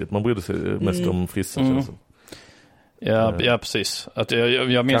gymnasiet man brydde sig mest om frissan. Känns som. Ja, precis. Att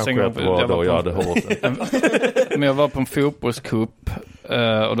jag minns en gång jag hade hårt. Men jag var på en fotbollscup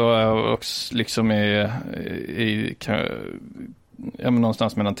och då var jag också liksom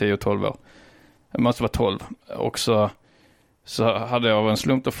någonstans mellan 10 och 12 år. Jag måste vara 12. Och så hade jag av en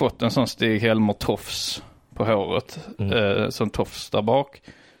slump och fått en sån Stig-Helmer tofs på håret. Sån tofs där bak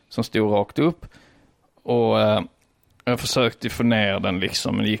som stod rakt upp. Och jag försökte få ner den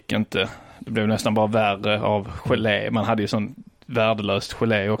liksom, men det gick inte. Det blev nästan bara värre av gelé. Man hade ju sån värdelöst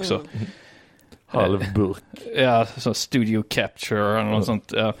gelé också. Halvburk. Ja, så Studio Capture eller något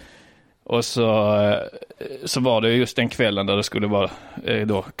sånt. Ja. Och så var det just den kvällen där det skulle vara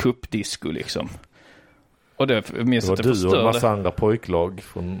då kuppdisco liksom. Och det minns att det förstörde. Det var du och en massa andra pojklag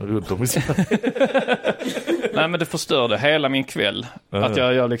från runt om i Sverige. Nej, men det förstörde hela min kväll. Att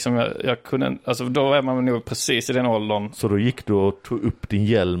jag kunde, alltså då är man nog precis i den åldern. Så då gick du och tog upp din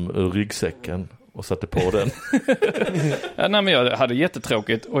hjälm ur ryggsäcken och satte på den? Nej, men jag hade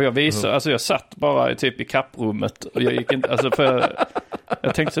jättetråkigt och jag visade, alltså jag satt bara typ i kapprummet och jag gick inte, alltså för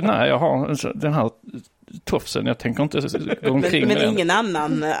jag tänkte nej, jag har den här tofsen, jag tänker inte gå omkring med den. Men ingen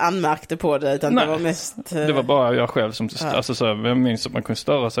annan anmärkte på det, utan det var mest... Det var bara jag själv som... Alltså så, jag minns att man kunde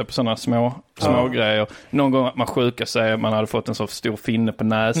störa sig på sådana små grejer. Någon gång att man sjukar sig, man hade fått en så stor finne på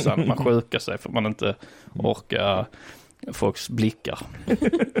näsan, man sjukar sig för att man inte orkar folks blickar.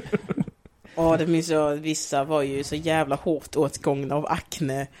 Det minns jag, vissa var ju så jävla hårt åtgångna av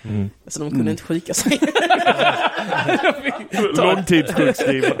akne så de kunde inte sjuka sig.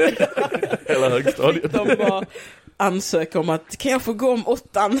 Långtidssjukskrivna. Hela högstadiet. De bara ansöker om att kan jag få gå om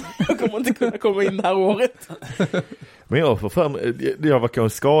 8? Jag kommer inte kunna komma in det här året. Men jag var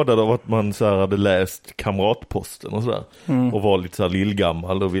kanske skadad av att man så här hade läst Kamratposten och sådär. Och var lite så här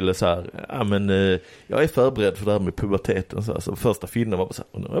lillgammal och ville så här, jag är förberedd för det här med puberteten. Så första finnen var bara så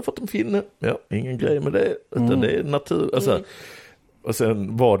här, nu har jag fått en finne. Ja, ingen grej med det. Utan det är natur. Alltså, och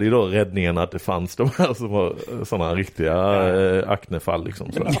sen var det ju då räddningen att det fanns de här som var sådana riktiga aknefall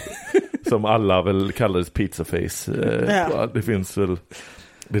liksom. Så, som alla väl kallades pizzaface. Det finns väl...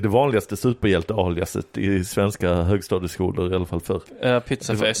 Det är det vanligaste superhjälte-aliaset i svenska högstadieskolor i alla fall förr.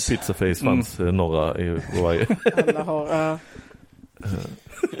 Pizzaface. Pizzaface fanns några i varje. Alla har...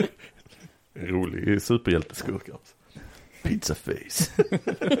 Rolig superhjälteskurk. Pizzaface.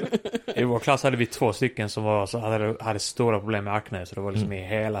 I vår klass hade vi 2 stycken som var så hade stora problem med akne, så det var liksom i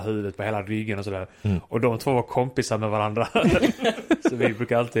hela huvudet, på hela ryggen och sådär. Och de 2 var kompisar med varandra. Så vi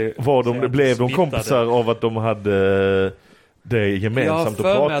brukar alltid... Blev de kompisar av att de hade det gemensamt att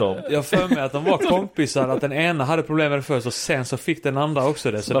prata om? Jag för mig att de var kompisar, att den ena hade problem med det först och sen så fick den andra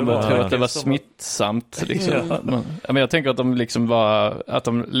också det. Så de tror att det var smittsamt liksom. Men jag tänker att de liksom var, att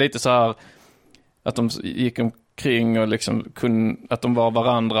de lite så här, att de gick omkring och liksom att de var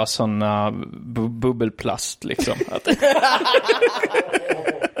varandra såna bubbelplast liksom. Att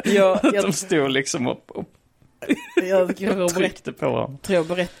de stod liksom och tryckte på honom. Jag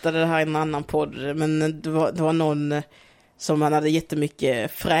berättade det här i en annan podd, men det var någon som han hade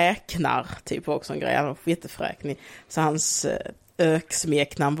jättemycket fräknar typ också en grej. Han var jättefräknig. Så hans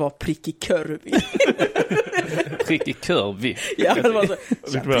öksmeknamn var Pricky Curvy. Pricky Curvy. Ja, det var så.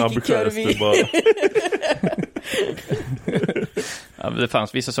 Lite mer ambitiöst bara. Ja, det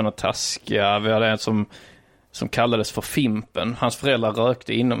fanns vissa sådana taskiga. Vi hade en som kallades för Fimpen. Hans föräldrar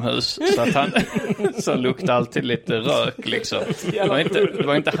rökte inomhus. Så att han så luktade alltid lite rök liksom. Det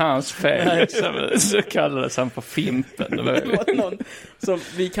var inte hans fel liksom. Så kallades han för Fimpen. Det var någon som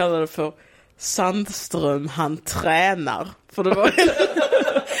vi kallade för Sandström, han tränar. För det var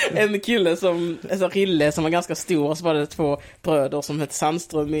en kille Rille som var ganska stor, och så var det 2 bröder som hette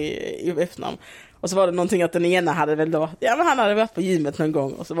Sandström i efternamn. Och så var det någonting att den ena hade väl då, men han hade varit på gymmet någon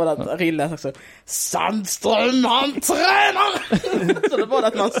gång, och så var det att Rille också, Sandström, han tränar! Så det var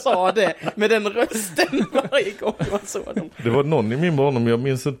att man sa det med den rösten varje gång man såg dem. Det var någon i min barndom, jag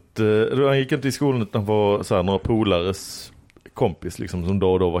minns inte, han gick inte i skolan utan var så här, några polares kompis liksom, som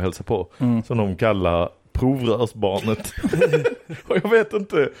då och då var hälsa på. Som de kallar provrörsbarnet. Och jag vet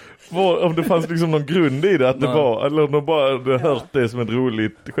inte om det fanns liksom någon grund i det, att det var, eller om de bara hade hört det som ett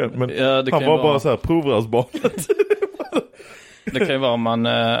roligt skämt. Men han var bara så här, provrörsbarnet. Det kan ju vara om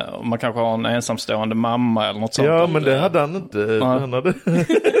man kanske har en ensamstående mamma eller något sånt. Ja, men det hade han inte. Han hade...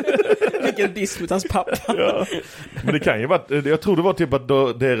 Vilken diss mot hans pappa. Ja. Men det kan ju vara, jag tror det var typ att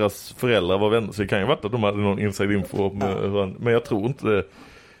deras föräldrar var vänner, så det kan ju vara att de hade någon inside info men jag tror inte det.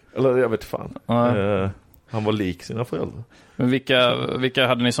 Eller jag vet fan. Han var lik sina föräldrar. Men vilka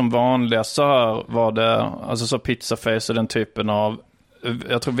hade ni som vanligast så här? Var det alltså så pizzaface och den typen av,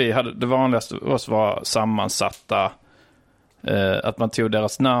 jag tror vi hade det vanligaste oss var sammansatta, att man tog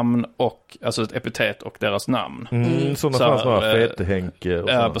deras namn och alltså ett epitet och deras namn. Sådana fanns några Fete-Henke och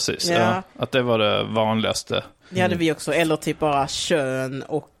ja, precis. Ja. Att det var det vanligaste. Det hade vi också, eller typ bara kön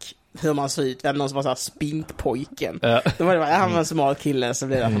och hur man ser ut. Vi hade någon som var så här spinkpojken. Ja. Då var det han var en smal kille, så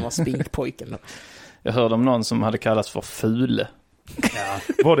blev det att han var spinkpojken då. Jag hörde om någon som hade kallats för Fule. Ja.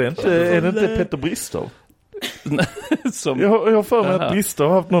 Var det inte, är det inte Petter Bristow? Jag har för mig att Bristow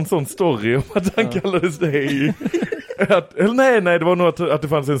har haft någon sån story om att han kallades det eller nej, det var nog att det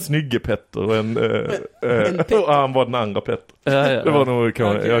fanns en snygge Petter och och han var den andra Petter. Ja. Det var nog,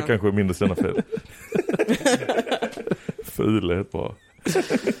 jag kanske minns denna fel. Fule är bra.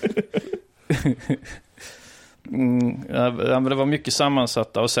 Ja, men det var mycket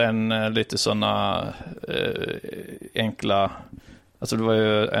sammansatta och sen lite sådana enkla, alltså det var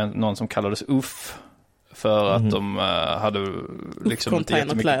ju någon som kallades Uff för att de hade liksom inte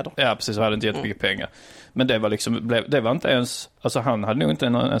jättemycket, ja precis, hade inte jättemycket pengar, men det var liksom det var inte ens, alltså han hade nog inte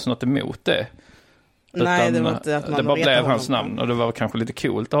ens något emot det. Nej, utan, det var inte att man det bara blev hans namn, och det var kanske lite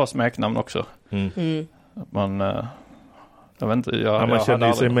coolt att ha smeknamn också. Man jag vet inte, man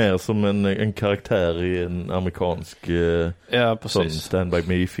känner sig mer som en karaktär i en amerikansk sån Stand By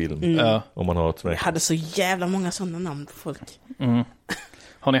Me-film. Om man har ett smeknamn. Jag hade så jävla många sådana namn på folk.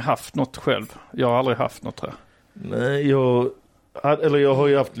 Har ni haft något själv? Jag har aldrig haft något, tror jag. Nej, jag har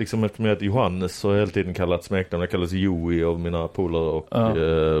ju haft liksom, eftersom jag heter Johannes så har jag hela tiden kallat smeknamn. Jag kallas Joey av mina polare och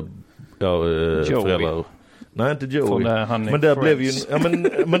föräldrar. Nej, inte Joey. Men där blev ju,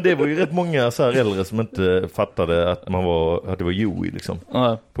 men det var ju rätt många så här äldre som inte fattade att det var Joey liksom.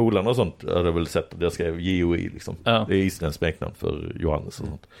 Polarna och sånt hade väl sett att jag skrev Joey liksom. Det är isländskt smeknamn för Johannes och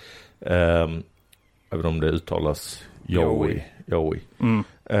sånt. Även om det uttalas Joey.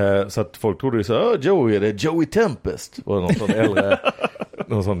 Så att folk trodde ju så Joey, är det Joey Tempest? Och någon sån äldre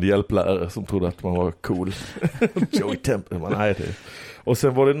någon sån hjälplärare som trodde att man var cool. Joey Tempest, man nej det. Och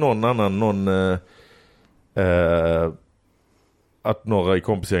sen var det någon annan att några i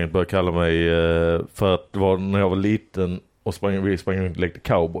kompisgänget började kalla mig för att det var när jag var liten och vi sprang runt och lekte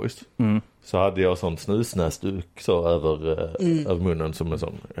cowboys. Så hade jag sån snusnäsduk så över munnen som en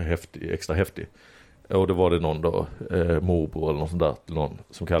sån extra häftig. Och det var det någon då, morbror eller något sånt där, någon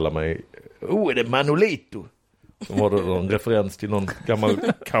som kallade mig är det Manolito? Som var det en referens till någon gammal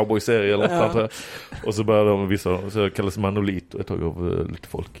cowboy-serie eller något sånt. Och så började de vissa, så kallades Manolit och ett tag av lite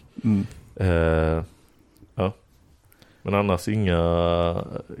folk. Ja. Men annars inga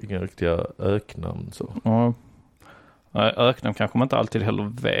riktiga öknamn så. Nej, öknamn kanske man inte alltid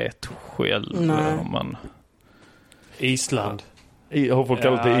heller vet själv. Om man... Island. Har folk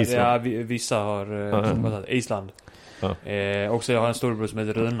kallat det Island? Ja, vissa har Island. Också jag har en storbror som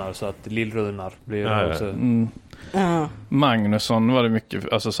heter Runar, så att Lill-Runar blir också... Magnusson var det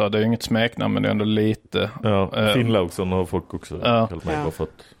mycket, alltså så det är inget smeknamn men det är ändå lite. Finnlaugsson har folk också kallat mig bara för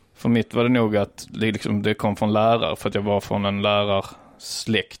att... För mitt var det nog att det kom från lärare, för att jag var från en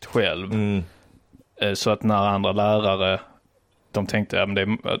lärarsläkt själv. Så att när andra lärare de tänkte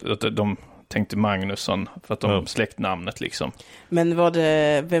de tänkte Magnusson för att de släktnamnet liksom. Men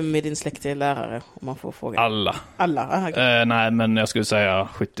vem är din släkt är lärare, om man får fråga? Alla? Okay. Nej, men jag skulle säga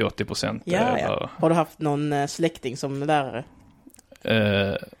 70-80%. Ja. Har du haft någon släkting som lärare?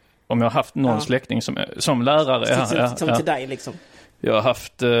 Om jag har haft någon släkting som lärare? Som till dig liksom? Jag har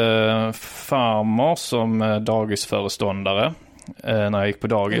haft farmor som dagisföreståndare när jag gick på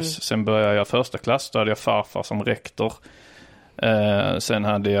dagis. Sen började jag första klass, då hade jag farfar som rektor. Sen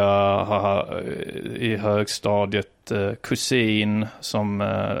hade jag i högstadiet kusin som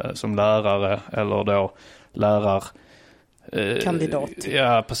lärare, eller då kandidat.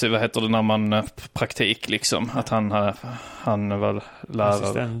 Ja, precis. Vad heter det när man praktik liksom? Att han var lärare.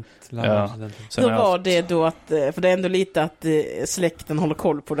 Assistent. Sen hur var det då att, för det är ändå lite att släkten håller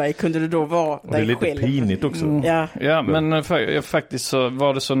koll på dig, kunde du då vara dig själv? Det är lite pinigt också. Men faktiskt så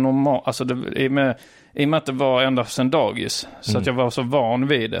var det så normalt, alltså i och med att det var ända sedan dagis, så att jag var så van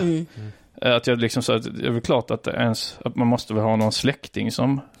vid det. Att jag liksom så att det är väl klart att man måste väl ha någon släkting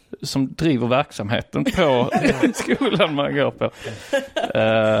som driver verksamheten på skolan man går på.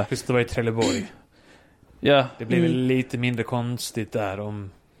 Just det var i Trelleborg. Ja. Det blir väl lite mindre konstigt där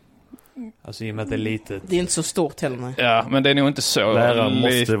alltså i och med att det är litet. Det är inte så stort heller. Nej. Ja, men det är nog inte så. Läraren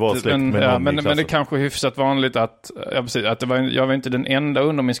måste vara släkt med någon men det är kanske hyfsat vanligt att jag var inte den enda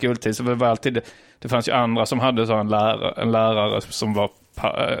under min skoltid, så det var alltid det fanns ju andra som hade så en lärare som var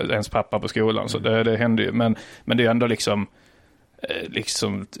ens pappa på skolan, så det hände ju, men det är ändå liksom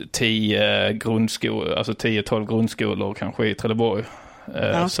 10-12 grundskolor kanske i Trelleborg.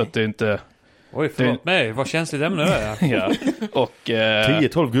 Så att det är inte... Oj, förlåt mig. Vad känsligt ämne det är. Ja. Och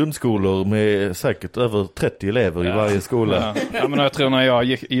 10-12 grundskolor med säkert över 30 elever i varje skola. Ja, men jag tror när jag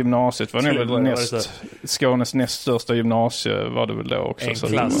gick i gymnasiet var det väl Skånes näst största gymnasie var det väl då också. En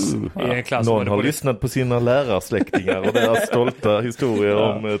klass. Någon har lyssnat på sina lärarsläktingar och deras stolta historier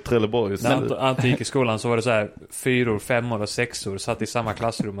om Trelleborgs. När Antik i skolan så var det så här 4, 5 och 6 satt i samma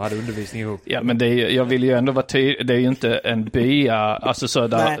klassrum och hade undervisning ihop. Ja, men jag vill ju ändå vara tydlig. Det är ju inte en bya, alltså så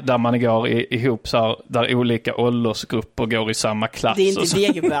där man går ihop så här, där olika åldersgrupper går i samma klass. Det är inte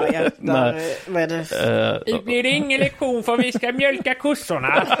Degeberga. Vad är det? Det blir ingen lektion för vi ska mjölka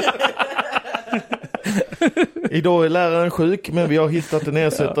kossorna. Idag är läraren sjuk, men vi har hittat en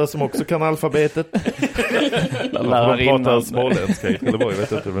ersättare som också kan alfabetet. Lärarinnan småländska i Trelleborg,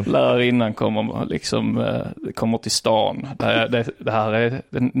 vet inte. Men... Lärarinnan kommer till stan. Det här är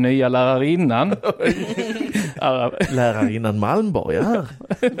den nya lärarinnan. Lärarinnan Malmborg är här.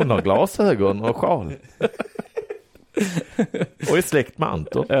 Hon har glasögon och sjal. Och är släkt med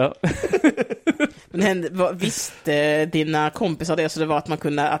Anton. Ja. Men visste dina kompisar det, så det var att man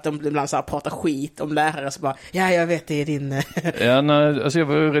kunde, att de ibland så här pratar skit om lärare, så bara, ja jag vet det är din... Ja, nej, alltså jag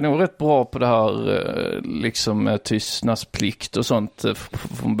var nog rätt bra på det här liksom tystnadsplikt och sånt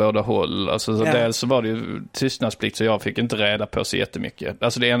från båda håll. Alltså så dels så var det ju tystnadsplikt, så jag fick inte reda på så jättemycket.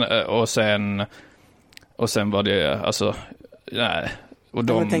 Alltså och sen var det alltså nej. Och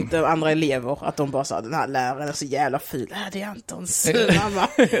jag tänkte andra elever att de bara sa, den här läraren är så jävla ful. Det är Antons mamma.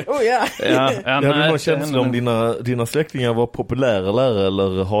 Hade du någon känsla om dina släktingar var populära lärare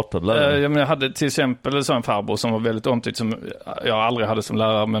eller hatade lärare? Jag hade till exempel en farbror som var väldigt omtyckt, som jag aldrig hade som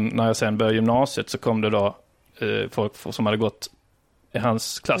lärare, men när jag sen började gymnasiet så kom det då folk som hade gått i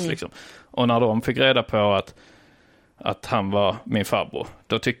hans klass liksom. Och när de fick reda på att han var min farbror,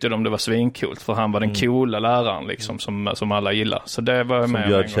 då tyckte de det var svinkult, för han var den coola läraren liksom, som alla gillar. Så det var jag med. Som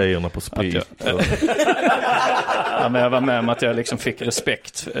bjöd tjejerna på sprit. Ja, men jag var med om att jag liksom fick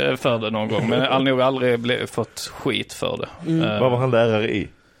respekt för det någon gång, men jag har nog aldrig fått skit för det. Vad var han lärare i?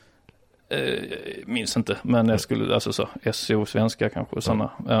 Minns inte, men jag skulle alltså så SO svenska kanske såna.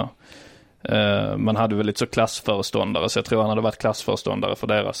 Ja. Man hade väl lite så klassföreståndare, så jag tror han hade varit klassföreståndare för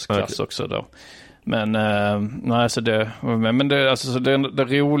deras klass också då. Men nej, så det alltså det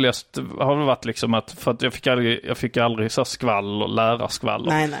roligaste har väl varit liksom att, för att jag fick aldrig så skvall och lärarskvall.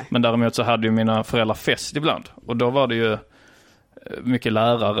 Nej. Men däremot så hade ju mina föräldrar fest ibland, och då var det ju mycket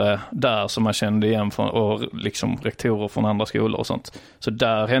lärare där som man kände igen från, och liksom rektorer från andra skolor och sånt. Så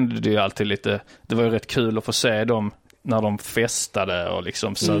där hände det ju alltid lite, det var ju rätt kul att få se dem när de festade och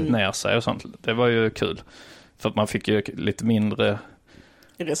liksom söt ner sig och sånt. Det var ju kul. För att man fick ju lite mindre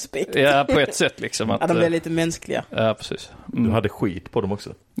respekt. Ja, på ett sätt liksom. Att, de blev lite mänskliga. Ja, precis. Du hade skit på dem också.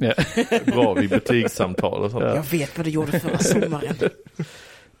 Ja. Bra vid betygssamtal och sånt. Jag vet vad du gjorde förra sommaren.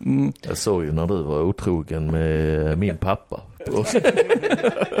 Jag såg ju när du var otrogen med min pappa.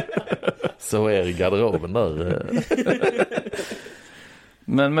 Så är i garderoben där.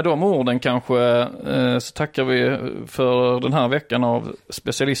 Men med de orden kanske så tackar vi för den här veckan av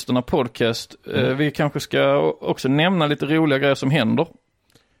Specialisterna podcast. Vi kanske ska också nämna lite roliga grejer som händer.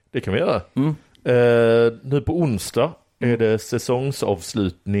 Det kan vi göra. Nu på onsdag är det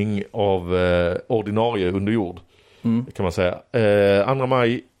säsongsavslutning av ordinarie underjord. Kan man säga. 2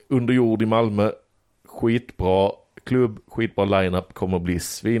 maj underjord i Malmö. Skitbra klubb, skitbra lineup, kommer att bli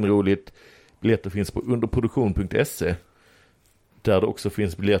svinroligt. Biljetter finns på underproduktion.se. Där det också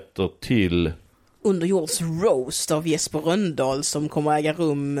finns biljetter till Underjords roast av Jesper Rönndahl som kommer att äga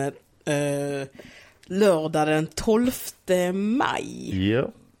rum lördag den 12 maj. Ja.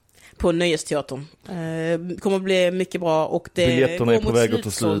 På Nöjesteatern. Kommer att bli mycket bra, och det biljetterna är på väg att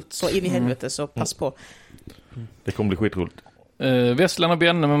ta slut. Så in i helvete, så pass på. Det kommer bli skitroligt. Vesslan och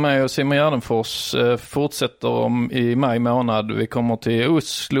Benne med mig och Simon Gärdenfors fortsätter i maj månad. Vi kommer till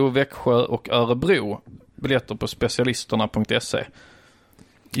Oslo, Växjö och Örebro. Biljetter på specialisterna.se.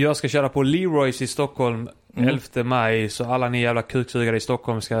 Jag ska köra på Leroy's i Stockholm 11 maj. Så alla ni jävla kuksugare i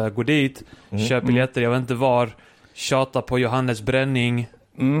Stockholm ska gå dit. Köp biljetter, jag vet inte var. Tjata på Johannes Bränning.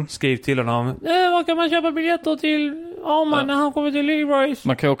 Skriv till honom. Vad kan man köpa biljetter till? När han kommer till Leroy's.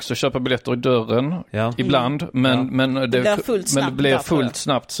 Man kan också köpa biljetter i dörren ibland, men det blir fullt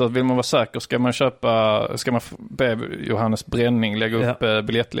snabbt, så vill man vara säker ska man be Johannes Bränning lägga upp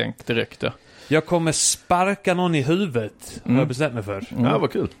biljettlänk direkt. Jag kommer sparka någon i huvudet, har jag bestämt mig för. Ja,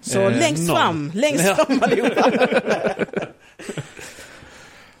 vad kul. Så längst fram allihopa.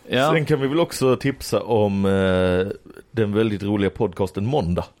 Ja. Sen kan vi väl också tipsa om den väldigt roliga podcasten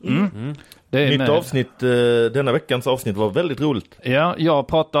Måndag. Mitt avsnitt, denna veckans avsnitt var väldigt roligt. Ja, jag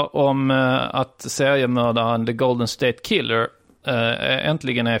pratar om att seriemördaren The Golden State Killer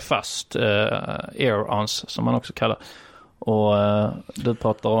äntligen är fast, Air-ons som man också kallar. Och du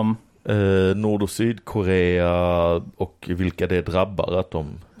pratar om Nord- och Sydkorea och vilka det drabbar att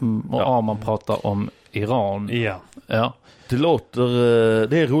de... man pratar om Iran. Ja. Det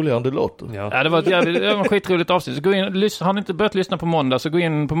är roligare än det låter. Ja, det var ett skitroligt avsnitt. Så gå in, har ni inte börjat lyssna på Måndag, så gå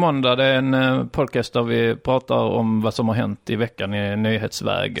in på Måndag. Det är en podcast där vi pratar om vad som har hänt i veckan i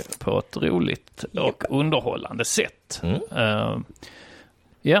nyhetsväg på ett roligt och underhållande sätt.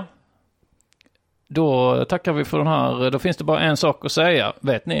 Då tackar vi för den här. Då finns det bara en sak att säga.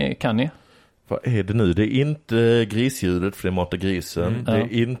 Vet ni, kan ni? Vad är det nu? Det är inte grisljudet för det matar grisen. Det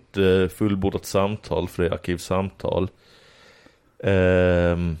är inte fullbordat samtal för det är arkivsamtal.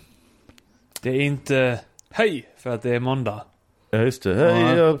 Det är inte hej för att det är måndag. Ja, just det.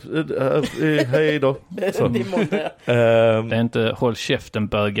 Hej då. Så. Det är måndag. Det är inte håll käften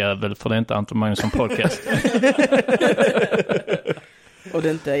bögjävel, för det är inte Anton Magnusson podcast. Och det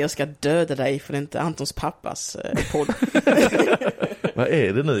är inte jag ska döda dig, för det är inte Antons pappas podd. Vad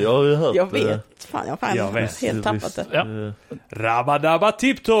är det nu? Jag har ju hört. Jag vet. Jag vet. Helt tappat det. Ja. Rabadabba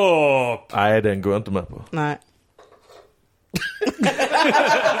tipptopp! Nej, den går jag inte med på. Nej.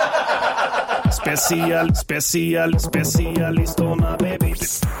 Specialisterna baby.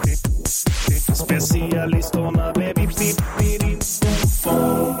 Specialisterna baby.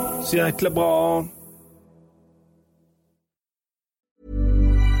 Så jäkla bra.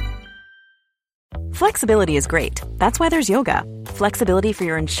 Flexibility is great. That's why there's yoga. Flexibility for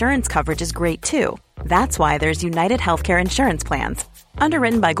your insurance coverage is great too. That's why there's United Healthcare Insurance Plans.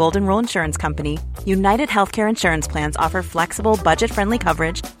 Underwritten by Golden Rule Insurance Company, United Healthcare Insurance Plans offer flexible, budget-friendly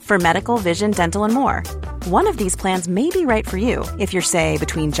coverage for medical, vision, dental, and more. One of these plans may be right for you if you're, say,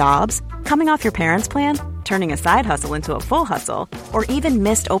 between jobs, coming off your parents' plan, turning a side hustle into a full hustle, or even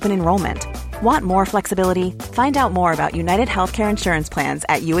missed open enrollment. Want more flexibility? Find out more about United Healthcare Insurance Plans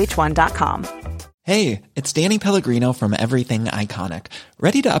at uh1.com. Hey, it's Danny Pellegrino from Everything Iconic.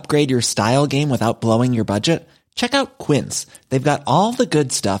 Ready to upgrade your style game without blowing your budget? Check out Quince. They've got all the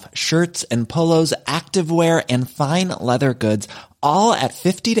good stuff, shirts and polos, activewear, and fine leather goods, all at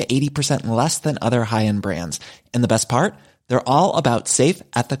 50 to 80% less than other high-end brands. And the best part? They're all about safe,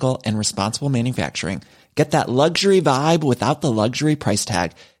 ethical, and responsible manufacturing. Get that luxury vibe without the luxury price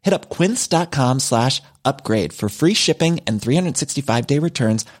tag. Hit up quince.com/upgrade for free shipping and 365-day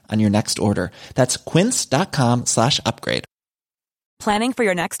returns on your next order. That's quince.com/upgrade. Planning for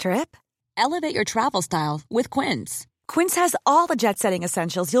your next trip? Elevate your travel style with Quince. Quince has all the jet-setting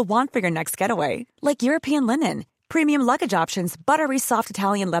essentials you'll want for your next getaway, like European linen, premium luggage options, buttery soft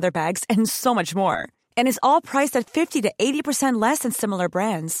Italian leather bags, and so much more. And is all priced at 50 to 80% less than similar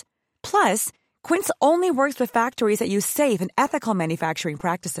brands. Plus, Quince only works with factories that use safe and ethical manufacturing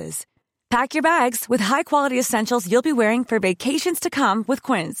practices. Pack your bags with high-quality essentials you'll be wearing for vacations to come with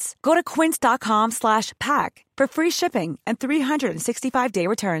Quince. Go to quince.com/pack for free shipping and 365-day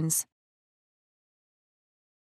returns.